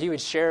 He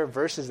would share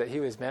verses that he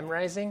was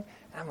memorizing,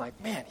 and I'm like,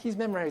 he's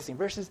memorizing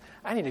verses.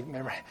 I need to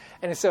memorize.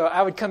 And so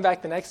I would come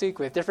back the next week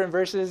with different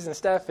verses and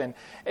stuff, and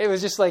it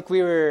was just like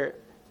we were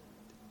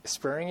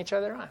spurring each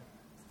other on.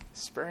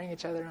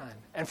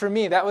 And for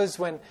me, that was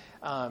when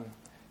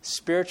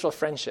spiritual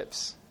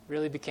friendships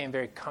really became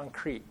very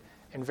concrete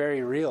and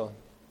very real.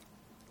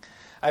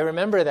 I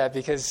remember that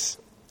because,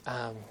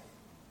 a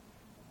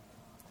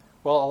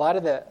lot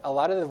of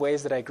the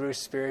ways that I grew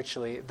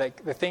spiritually,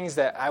 the things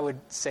that I would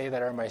say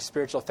that are my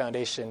spiritual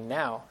foundation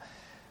now,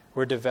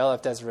 were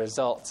developed as a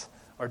result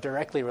or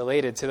directly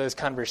related to those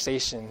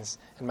conversations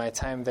and my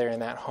time there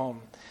in that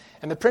home.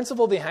 And the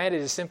principle behind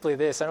it is simply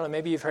this. I don't know,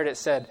 maybe you've heard it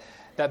said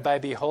that by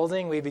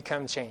beholding, we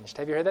become changed.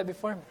 Have you heard that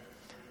before?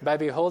 By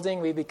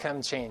beholding, we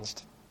become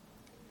changed.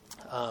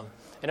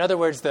 In other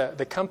words,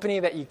 the company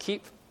that you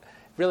keep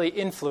really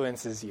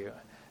influences you.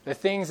 The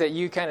things that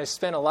you kind of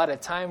spend a lot of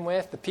time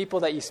with, the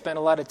people that you spend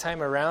a lot of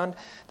time around,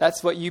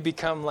 that's what you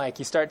become like.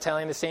 You start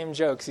telling the same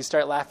jokes. You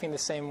start laughing the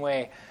same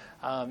way.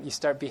 You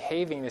start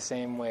behaving the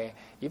same way.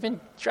 Even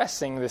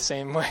dressing the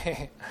same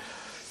way.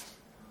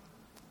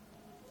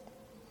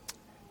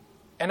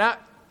 And I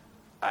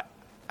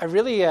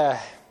really...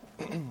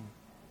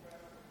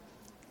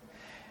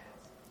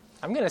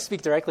 I'm going to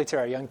speak directly to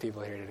our young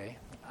people here today.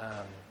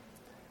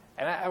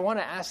 And I want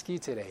to ask you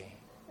today,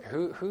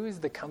 who is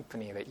the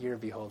company that you're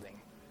beholding?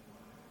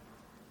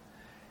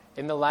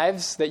 In the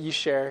lives that you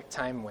share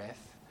time with,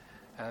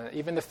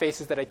 even the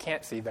faces that I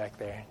can't see back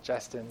there,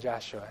 Justin,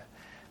 Joshua,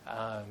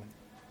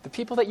 the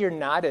people that you're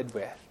knotted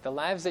with, the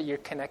lives that you're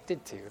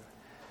connected to,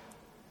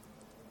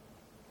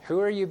 who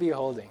are you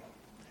beholding?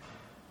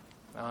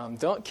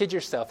 Don't kid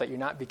yourself that you're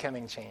not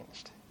becoming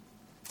changed.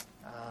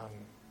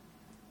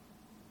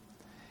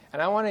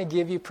 And I want to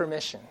give you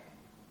permission,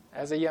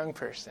 as a young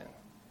person,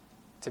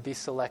 to be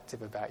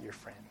selective about your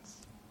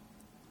friends.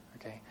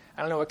 Okay?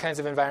 I don't know what kinds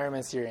of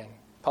environments you're in.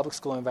 Public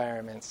school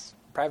environments,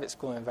 private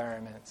school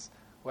environments,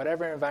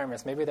 whatever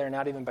environments. Maybe they're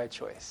not even by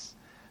choice.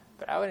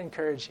 But I would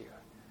encourage you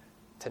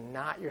to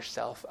knot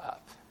yourself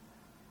up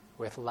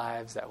with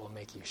lives that will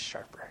make you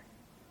sharper.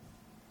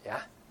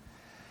 Yeah?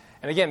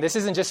 And again, this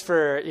isn't just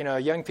for,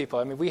 young people.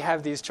 I mean, we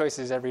have these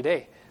choices every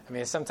day. I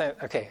mean, sometimes,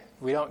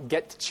 we don't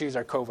get to choose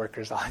our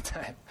coworkers all the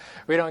time.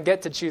 We don't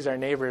get to choose our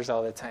neighbors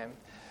all the time.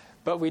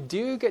 But we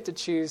do get to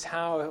choose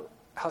how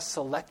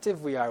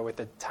selective we are with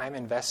the time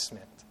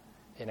investment,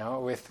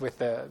 with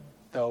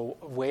the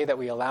way that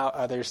we allow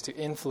others to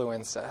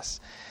influence us.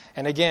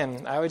 And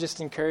again, I would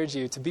just encourage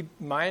you to be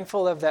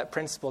mindful of that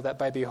principle that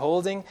by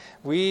beholding,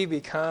 we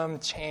become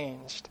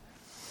changed.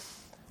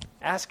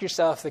 Ask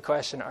yourself the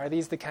question, are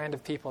these the kind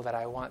of people that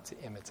I want to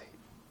imitate?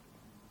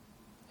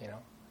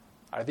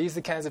 Are these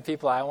the kinds of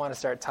people I want to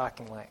start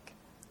talking like,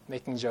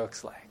 making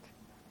jokes like?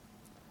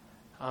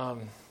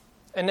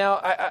 And now,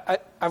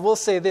 I will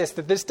say this,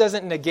 that this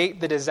doesn't negate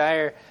the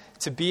desire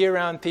to be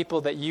around people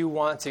that you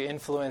want to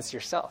influence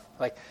yourself.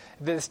 Like,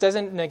 this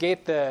doesn't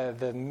negate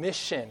the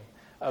mission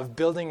of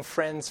building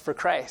friends for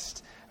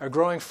Christ, or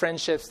growing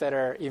friendships that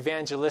are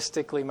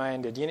evangelistically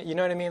minded. You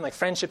know what I mean? Like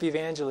friendship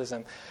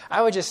evangelism.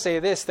 I would just say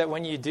this, that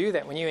when you do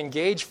that, when you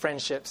engage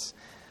friendships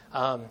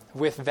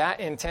with that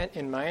intent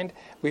in mind,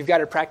 we've got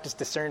to practice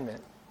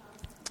discernment.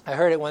 I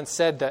heard it once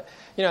said that,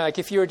 like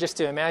if you were just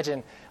to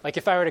imagine, like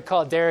if I were to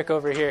call Derek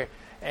over here,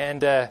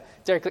 and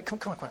Derek, come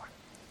on.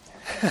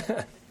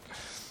 All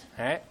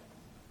right?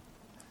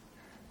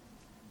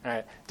 All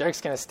right.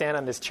 Derek's going to stand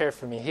on this chair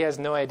for me. He has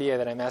no idea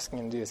that I'm asking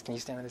him to do this. Can you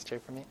stand on this chair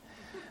for me?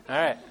 All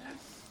right.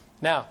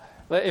 Now,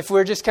 if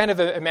we're just kind of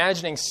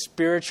imagining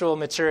spiritual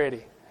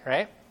maturity,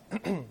 right?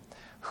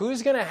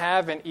 Who's going to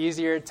have an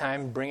easier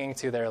time bringing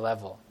to their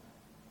level?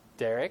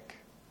 Derek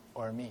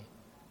or me?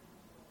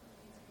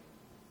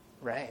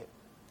 Right.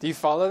 Do you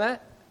follow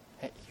that?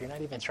 Hey, you're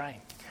not even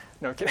trying.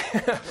 No, kidding.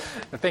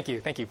 Thank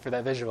you for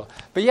that visual.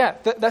 But yeah,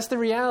 that's the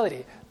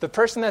reality. The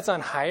person that's on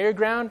higher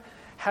ground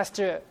has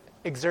to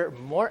exert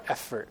more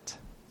effort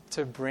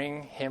to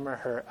bring him or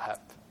her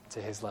up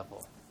to his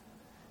level.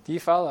 Do you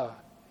follow?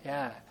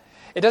 Yeah.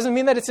 It doesn't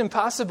mean that it's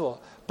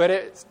impossible, but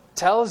it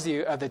tells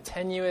you of the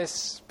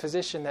tenuous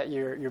position that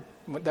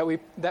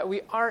that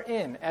we are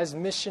in as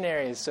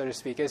missionaries, so to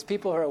speak, as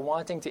people who are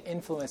wanting to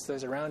influence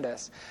those around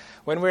us.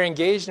 When we're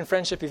engaged in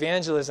friendship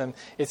evangelism,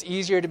 it's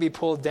easier to be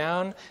pulled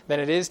down than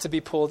it is to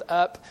be pulled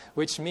up,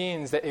 which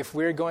means that if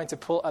we're going to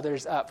pull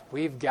others up,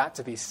 we've got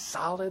to be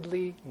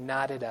solidly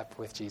knotted up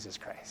with Jesus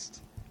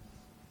Christ.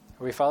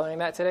 Are we following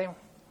that today?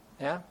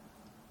 Yeah?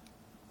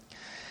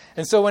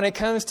 And so when it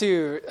comes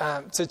to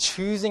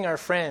choosing our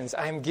friends,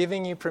 I'm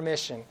giving you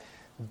permission.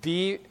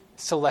 Be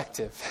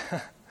selective.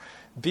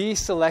 Be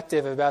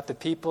selective about the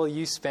people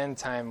you spend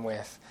time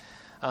with.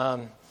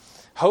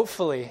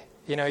 Hopefully,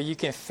 you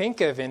can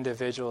think of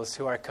individuals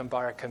who are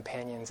Kabar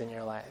companions in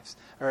your lives.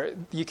 Or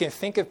you can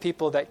think of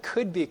people that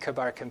could be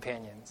Kabar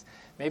companions.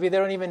 Maybe they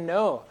don't even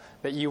know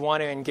that you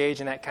want to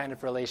engage in that kind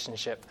of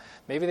relationship.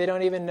 Maybe they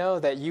don't even know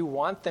that you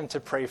want them to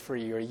pray for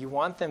you or you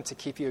want them to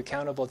keep you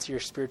accountable to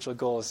your spiritual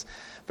goals.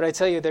 But I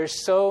tell you,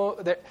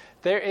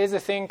 there is a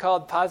thing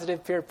called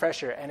positive peer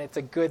pressure, and it's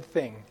a good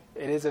thing.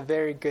 It is a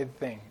very good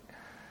thing.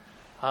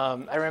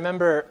 I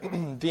remember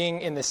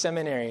being in the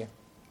seminary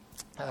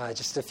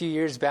just a few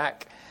years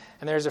back,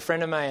 and there was a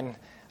friend of mine,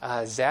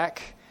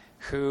 Zach,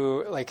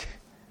 who, I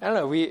don't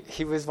know,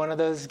 he was one of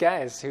those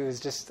guys who was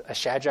just a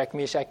Shadrach,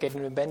 Meshach,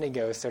 and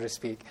Abednego, so to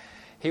speak.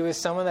 He was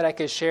someone that I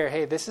could share,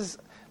 hey, this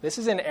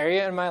is an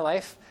area in my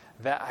life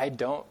that I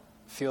don't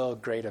feel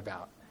great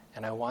about,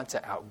 and I want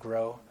to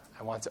outgrow,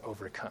 I want to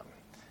overcome.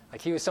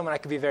 Like, he was someone I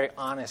could be very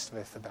honest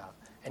with about,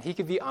 and he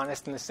could be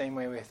honest in the same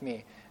way with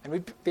me. And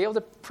we'd be able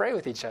to pray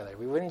with each other.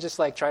 We wouldn't just,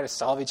 try to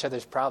solve each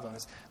other's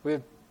problems. We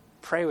would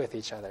pray with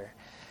each other.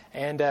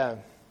 And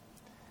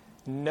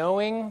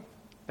knowing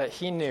that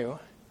he knew,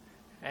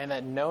 and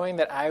that knowing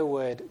that I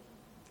would,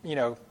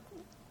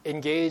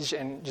 engage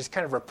and just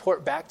kind of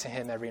report back to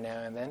him every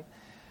now and then,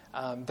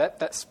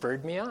 that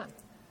spurred me on.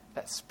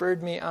 That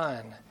spurred me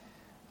on.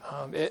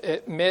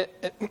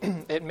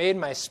 It made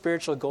my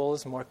spiritual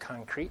goals more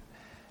concrete,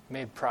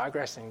 made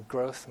progress and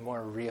growth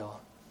more real.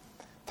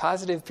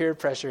 Positive peer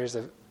pressure is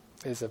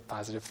a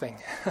positive thing.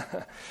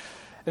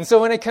 And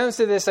so when it comes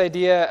to this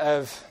idea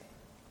of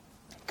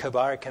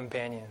Kabar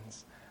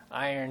companions,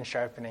 iron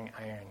sharpening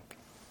iron,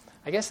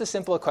 I guess the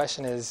simple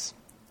question is,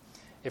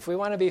 if we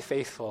want to be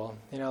faithful,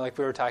 like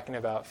we were talking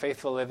about,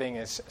 faithful living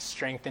is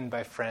strengthened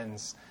by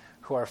friends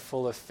who are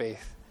full of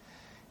faith.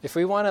 If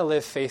we want to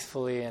live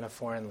faithfully in a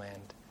foreign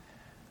land,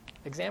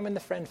 examine the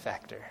friend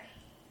factor.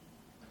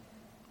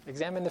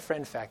 Examine the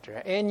friend factor.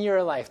 In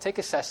your life, take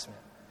assessment.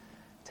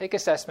 Take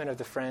assessment of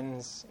the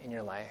friends in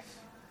your life,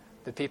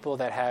 the people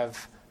that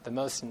have the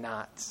most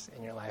knots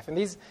in your life. And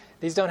these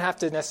don't have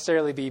to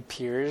necessarily be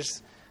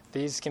peers.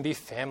 These can be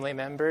family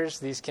members.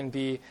 These can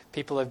be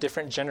people of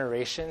different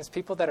generations,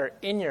 people that are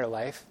in your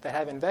life, that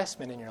have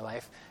investment in your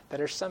life, that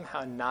are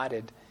somehow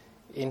knotted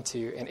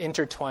into and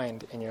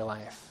intertwined in your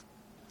life.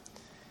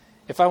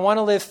 If I want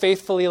to live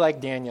faithfully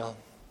like Daniel,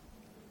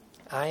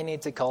 I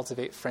need to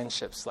cultivate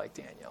friendships like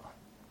Daniel.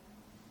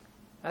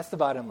 That's the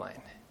bottom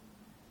line.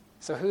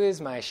 So who is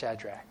my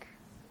Shadrach,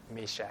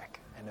 Meshach,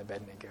 and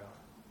Abednego?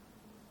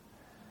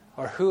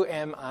 Or who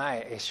am I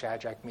a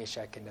Shadrach,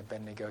 Meshach, and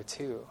Abednego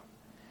to?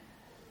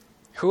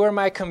 Who are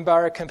my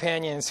Kambara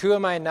companions? Who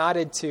am I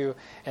knotted to?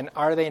 And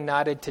are they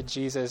knotted to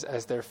Jesus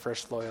as their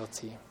first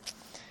loyalty?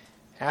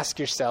 Ask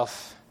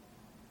yourself,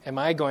 am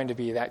I going to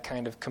be that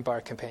kind of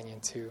Kambara companion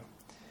too?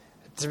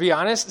 To be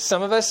honest,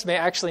 some of us may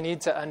actually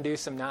need to undo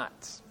some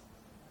knots.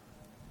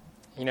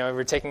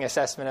 We're taking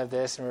assessment of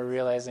this and we're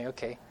realizing,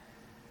 okay,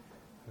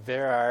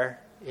 there are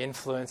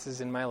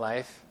influences in my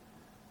life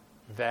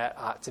that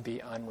ought to be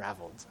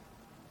unraveled.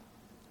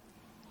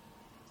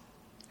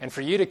 And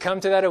for you to come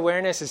to that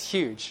awareness is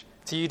huge.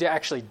 For you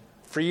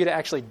to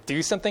actually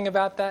do something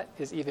about that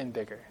is even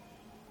bigger.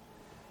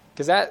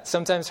 Because that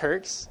sometimes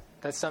hurts.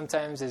 That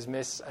sometimes is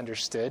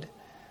misunderstood.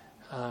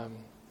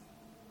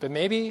 But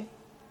maybe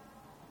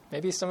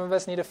some of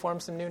us need to form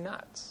some new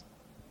knots.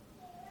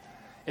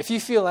 If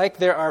you feel like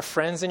there are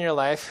friends in your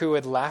life who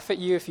would laugh at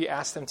you if you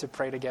asked them to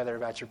pray together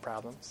about your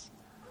problems,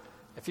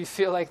 if you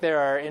feel like there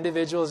are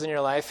individuals in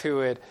your life who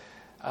would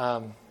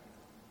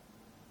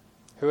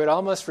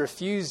almost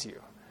refuse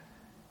you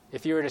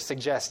if you were to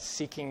suggest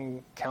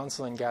seeking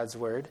counsel in God's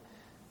Word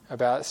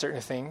about certain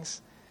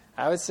things,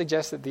 I would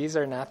suggest that these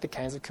are not the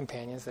kinds of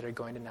companions that are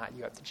going to knot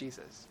you up to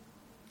Jesus.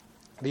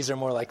 These are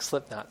more like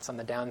slip knots on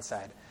the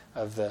downside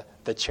of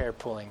the chair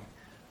pulling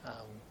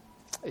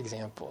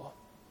example.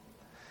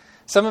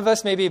 Some of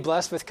us may be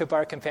blessed with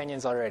Kambara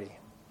companions already.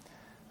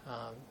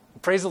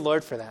 Praise the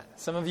Lord for that.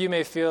 Some of you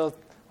may feel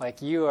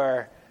like you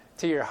are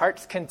to your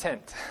heart's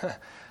content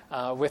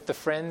with the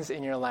friends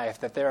in your life,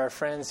 that there are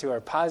friends who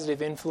are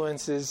positive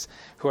influences,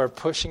 who are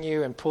pushing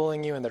you and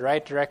pulling you in the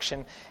right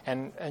direction,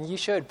 and you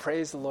should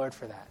praise the Lord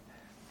for that.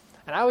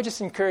 And I would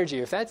just encourage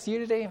you, if that's you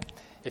today,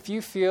 if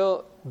you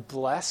feel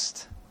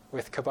blessed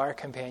with Kambara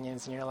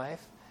companions in your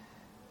life,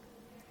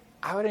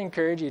 I would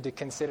encourage you to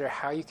consider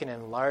how you can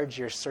enlarge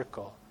your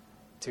circle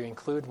to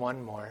include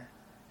one more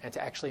and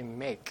to actually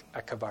make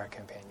a Kambara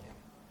companion.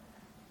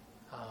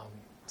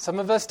 Some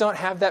of us don't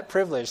have that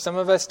privilege. Some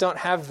of us don't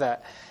have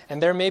that.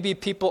 And there may be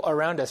people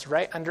around us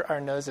right under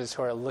our noses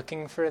who are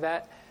looking for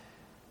that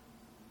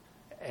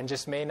and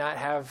just may not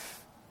have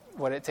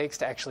what it takes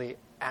to actually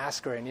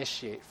ask or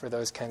initiate for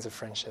those kinds of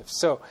friendships.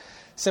 So,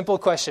 simple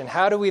question,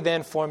 how do we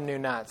then form new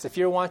knots? If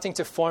you're wanting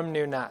to form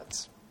new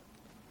knots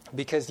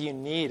because you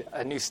need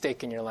a new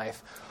stake in your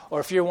life, or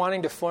if you're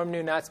wanting to form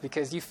new knots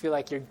because you feel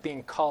like you're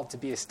being called to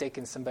be a stake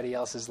in somebody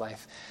else's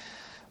life,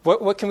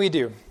 what can we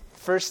do?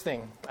 First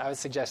thing, I would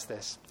suggest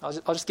this. I'll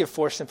just give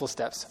 4 simple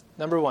steps.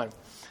 Number 1,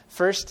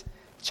 first,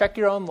 check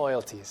your own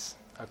loyalties,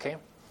 okay?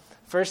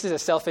 First is a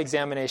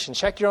self-examination.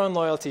 Check your own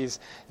loyalties.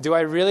 Do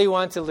I really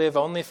want to live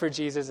only for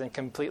Jesus and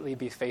completely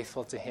be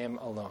faithful to Him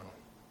alone?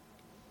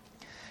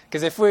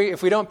 Because if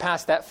we don't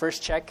pass that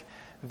first check,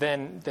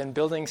 then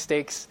building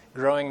stakes,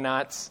 growing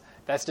knots,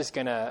 that's just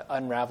going to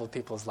unravel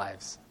people's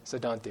lives. So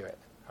don't do it,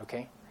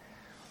 okay?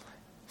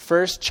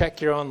 First,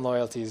 check your own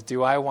loyalties.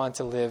 Do I want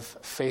to live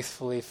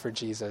faithfully for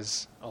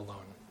Jesus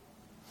alone?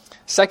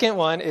 Second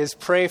one is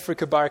pray for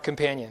Kambara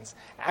companions.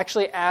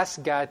 Actually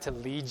ask God to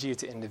lead you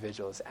to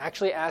individuals.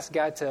 Actually ask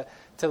God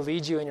to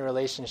lead you in your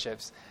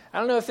relationships. I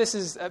don't know if this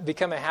has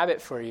become a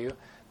habit for you,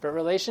 but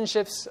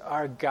relationships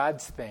are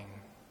God's thing.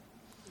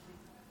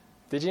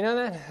 Did you know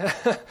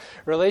that?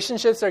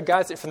 Relationships are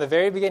God's thing. From the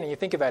very beginning, you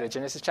think about it,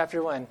 Genesis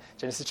chapter 1,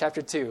 Genesis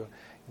chapter 2,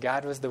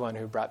 God was the one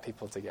who brought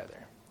people together.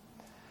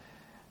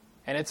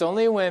 And it's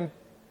only when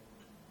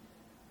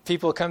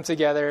people come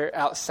together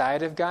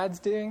outside of God's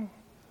doing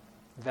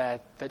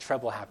that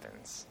trouble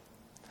happens.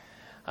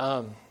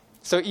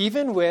 So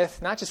even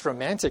with not just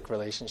romantic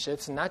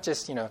relationships, and not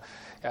just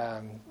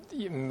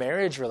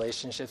marriage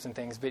relationships and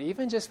things, but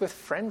even just with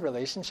friend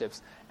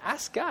relationships,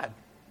 ask God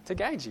to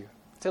guide you,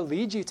 to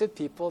lead you to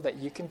people that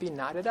you can be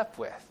knotted up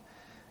with.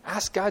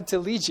 Ask God to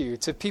lead you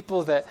to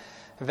people that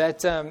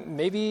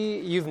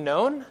maybe you've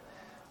known,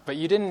 but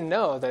you didn't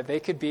know that they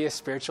could be a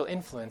spiritual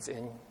influence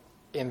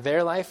in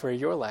their life or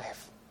your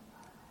life.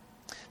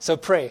 So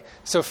pray.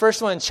 So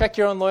first one, check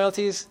your own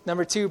loyalties.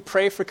 Number 2,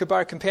 pray for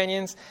Kambara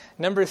companions.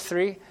 Number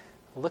 3,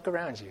 look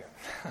around you.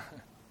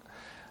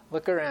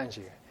 Look around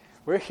you.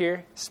 We're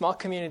here, small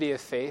community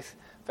of faith,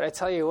 but I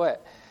tell you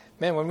what,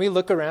 man, when we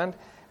look around,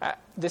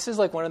 this is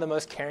like one of the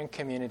most caring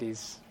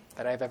communities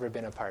that I've ever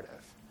been a part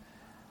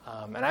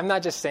of. And I'm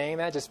not just saying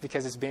that just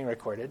because it's being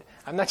recorded.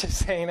 I'm not just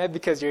saying that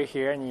because you're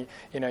here and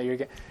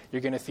you're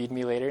going to feed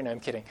me later. No, I'm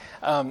kidding.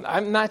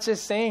 I'm not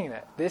just saying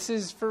that. This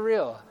is for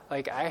real.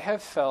 Like, I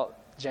have felt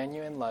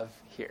genuine love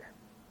here.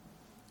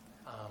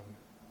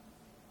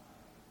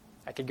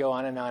 I could go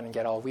on and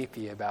get all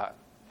weepy about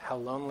how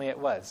lonely it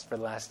was for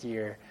the last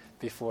year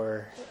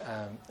before.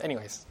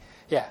 Anyways,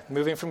 yeah,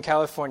 moving from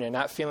California,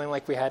 not feeling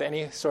like we had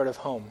any sort of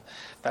home.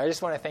 But I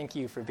just want to thank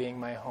you for being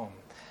my home.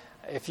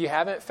 If you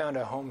haven't found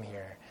a home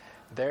here,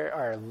 there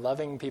are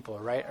loving people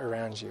right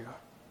around you.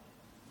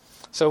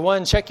 So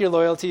 1, check your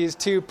loyalties.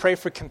 2, pray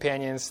for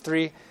companions.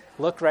 3,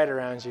 look right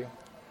around you.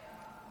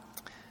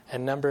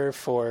 And number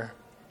 4,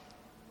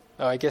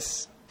 and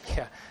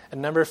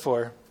number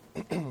 4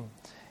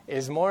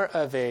 is more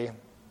of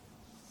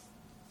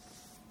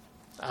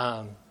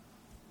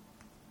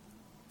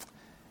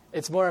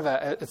it's more of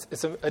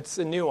it's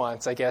a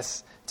nuance, I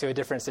guess, to a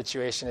different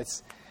situation.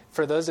 It's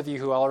for those of you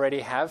who already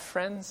have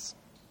friends,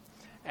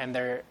 and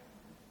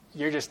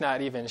you're just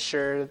not even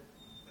sure.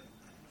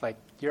 Like,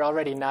 you're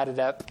already knotted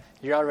up,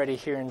 you're already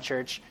here in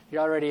church,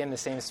 you're already in the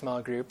same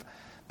small group,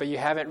 but you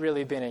haven't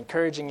really been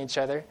encouraging each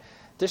other.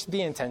 Just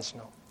be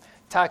intentional.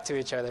 Talk to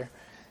each other.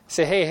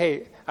 Say,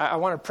 hey, I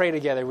want to pray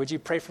together. Would you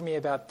pray for me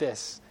about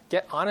this?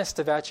 Get honest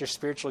about your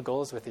spiritual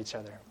goals with each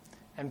other,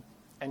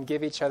 and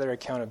give each other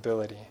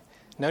accountability.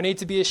 No need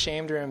to be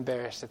ashamed or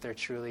embarrassed that they're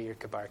truly your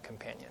Kabar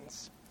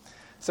companions.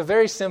 So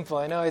very simple.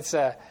 I know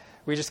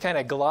we just kind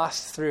of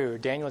glossed through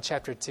Daniel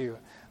chapter 2,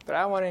 but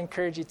I want to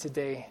encourage you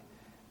today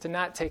to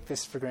not take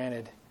this for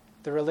granted.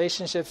 The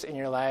relationships in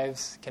your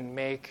lives can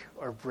make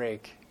or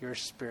break your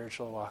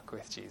spiritual walk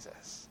with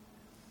Jesus.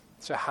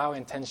 So how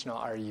intentional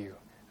are you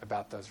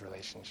about those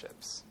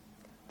relationships?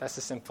 That's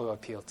the simple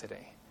appeal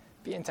today.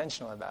 Be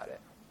intentional about it.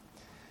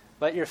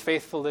 Let your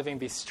faithful living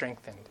be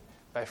strengthened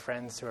by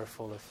friends who are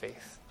full of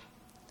faith.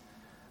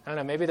 I don't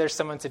know, maybe there's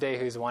someone today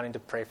who's wanting to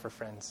pray for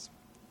friends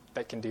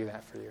that can do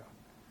that for you.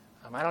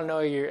 I don't know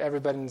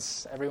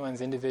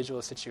everyone's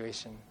individual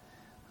situation.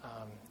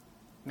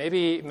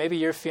 Maybe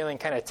you're feeling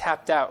kind of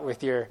tapped out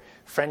with your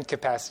friend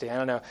capacity. I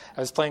don't know. I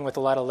was playing with a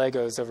lot of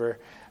Legos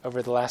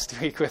over the last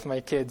week with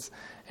my kids.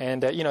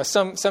 And,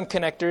 some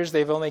connectors,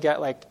 they've only got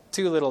like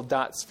 2 little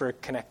dots for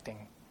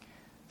connecting.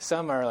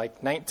 Some are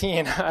like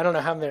 19. I don't know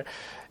how many.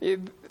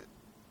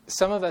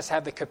 Some of us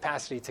have the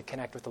capacity to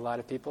connect with a lot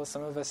of people.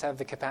 Some of us have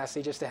the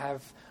capacity just to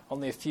have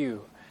only a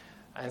few.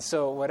 And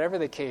so whatever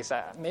the case,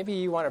 maybe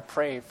you want to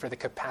pray for the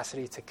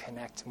capacity to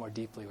connect more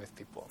deeply with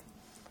people.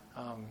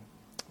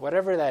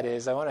 Whatever that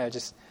is, I want to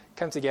just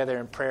come together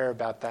in prayer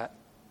about that.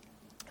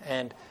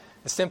 And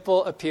the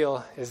simple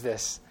appeal is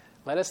this: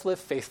 let us live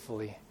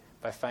faithfully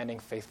by finding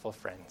faithful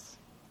friends.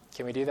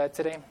 Can we do that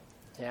today?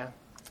 Yeah?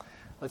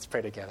 Let's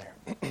pray together.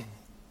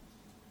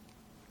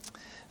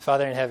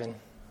 Father in heaven,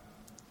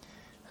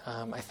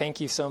 I thank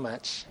you so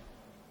much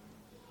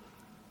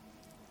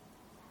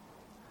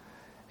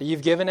that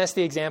you've given us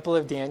the example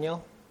of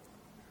Daniel.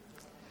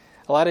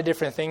 A lot of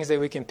different things that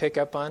we can pick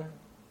up on.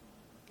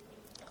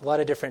 A lot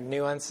of different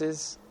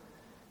nuances.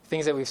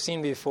 Things that we've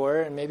seen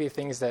before, and maybe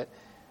things that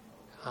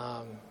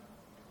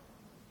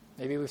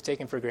maybe we've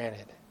taken for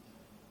granted.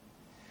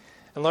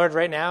 And Lord,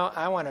 right now,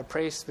 I want to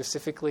pray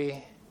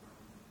specifically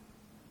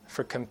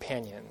for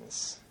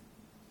companions.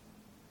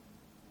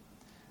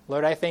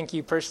 Lord, I thank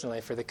you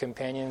personally for the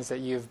companions that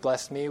you've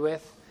blessed me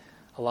with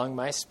along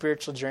my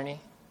spiritual journey.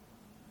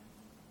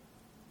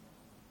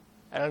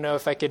 I don't know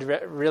if I could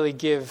really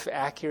give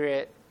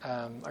accurate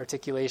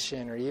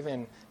articulation or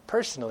even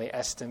personally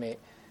estimate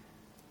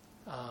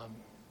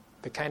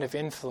the kind of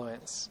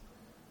influence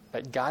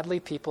that godly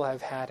people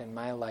have had in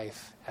my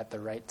life at the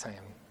right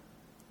time.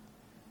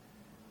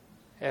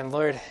 And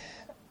Lord,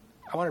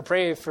 I want to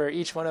pray for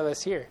each one of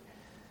us here.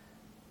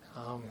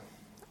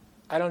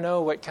 I don't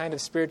know what kind of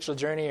spiritual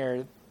journey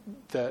or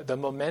the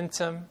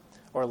momentum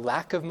or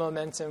lack of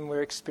momentum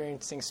we're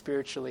experiencing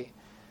spiritually.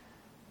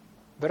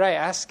 But I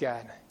ask,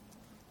 God,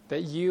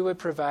 that you would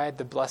provide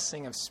the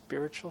blessing of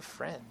spiritual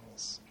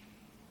friends,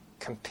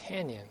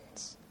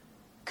 companions,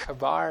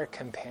 Kabar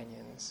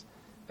companions,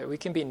 that we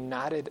can be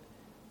knotted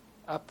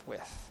up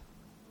with.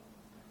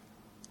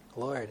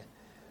 Lord,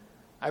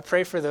 I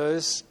pray for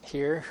those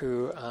here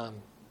who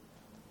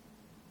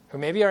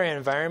maybe are in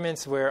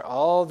environments where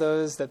all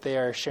those that they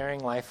are sharing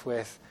life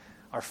with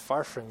are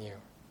far from you,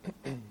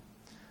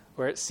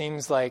 where it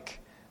seems like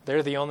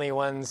they're the only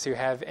ones who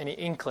have any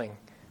inkling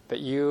that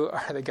you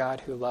are the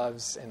God who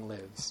loves and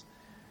lives.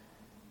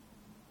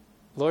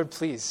 Lord,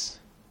 please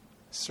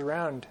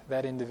surround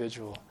that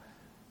individual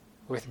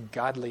with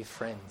godly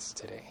friends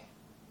today.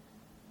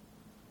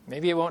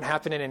 Maybe it won't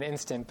happen in an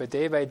instant, but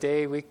day by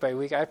day, week by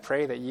week, I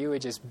pray that you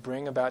would just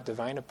bring about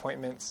divine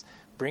appointments,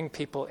 bring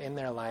people in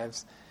their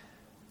lives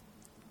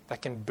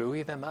that can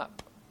buoy them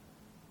up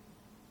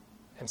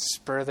and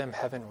spur them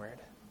heavenward.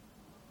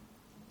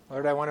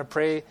 Lord, I want to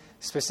pray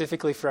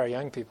specifically for our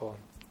young people.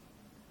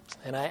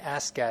 And I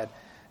ask, God,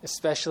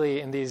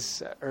 especially in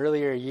these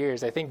earlier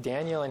years, I think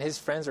Daniel and his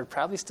friends were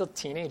probably still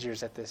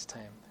teenagers at this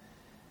time.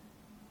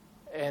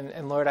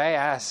 And Lord, I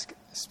ask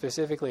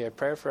specifically a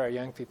prayer for our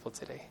young people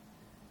today,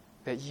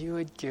 that you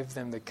would give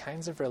them the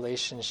kinds of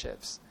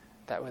relationships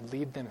that would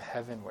lead them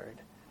heavenward,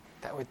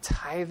 that would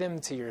tie them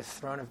to your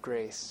throne of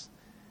grace.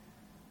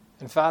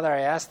 And Father,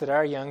 I ask that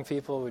our young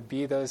people would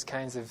be those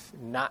kinds of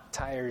knot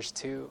tires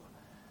too,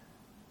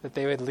 that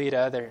they would lead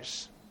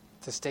others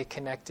to stay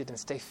connected and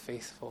stay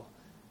faithful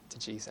to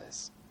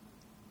Jesus.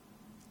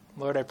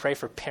 Lord, I pray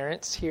for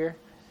parents here,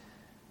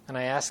 and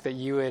I ask that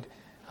you would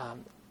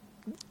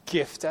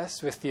gift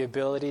us with the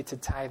ability to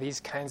tie these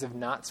kinds of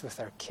knots with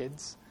our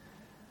kids.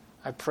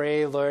 I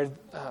pray, Lord,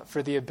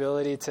 for the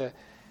ability to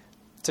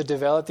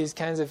develop these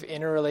kinds of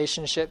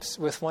interrelationships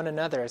with one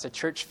another as a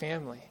church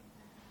family.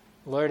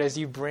 Lord, as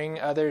you bring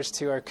others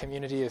to our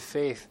community of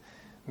faith,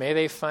 may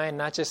they find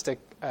not just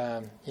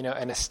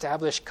an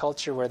established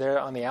culture where they're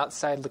on the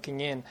outside looking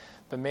in,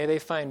 but may they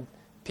find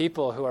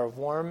people who are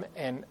warm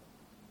and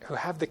who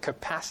have the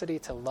capacity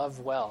to love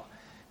well,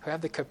 who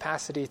have the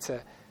capacity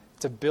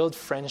to build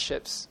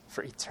friendships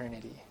for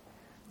eternity.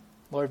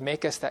 Lord,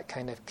 make us that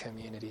kind of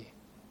community.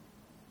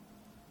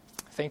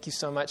 Thank you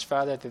so much,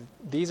 Father, that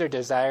these are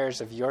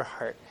desires of your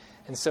heart.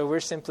 And so we're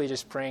simply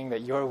just praying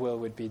that your will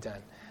would be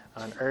done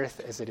on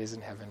earth as it is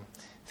in heaven.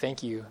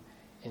 Thank you.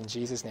 In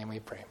Jesus' name we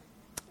pray.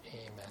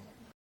 Amen.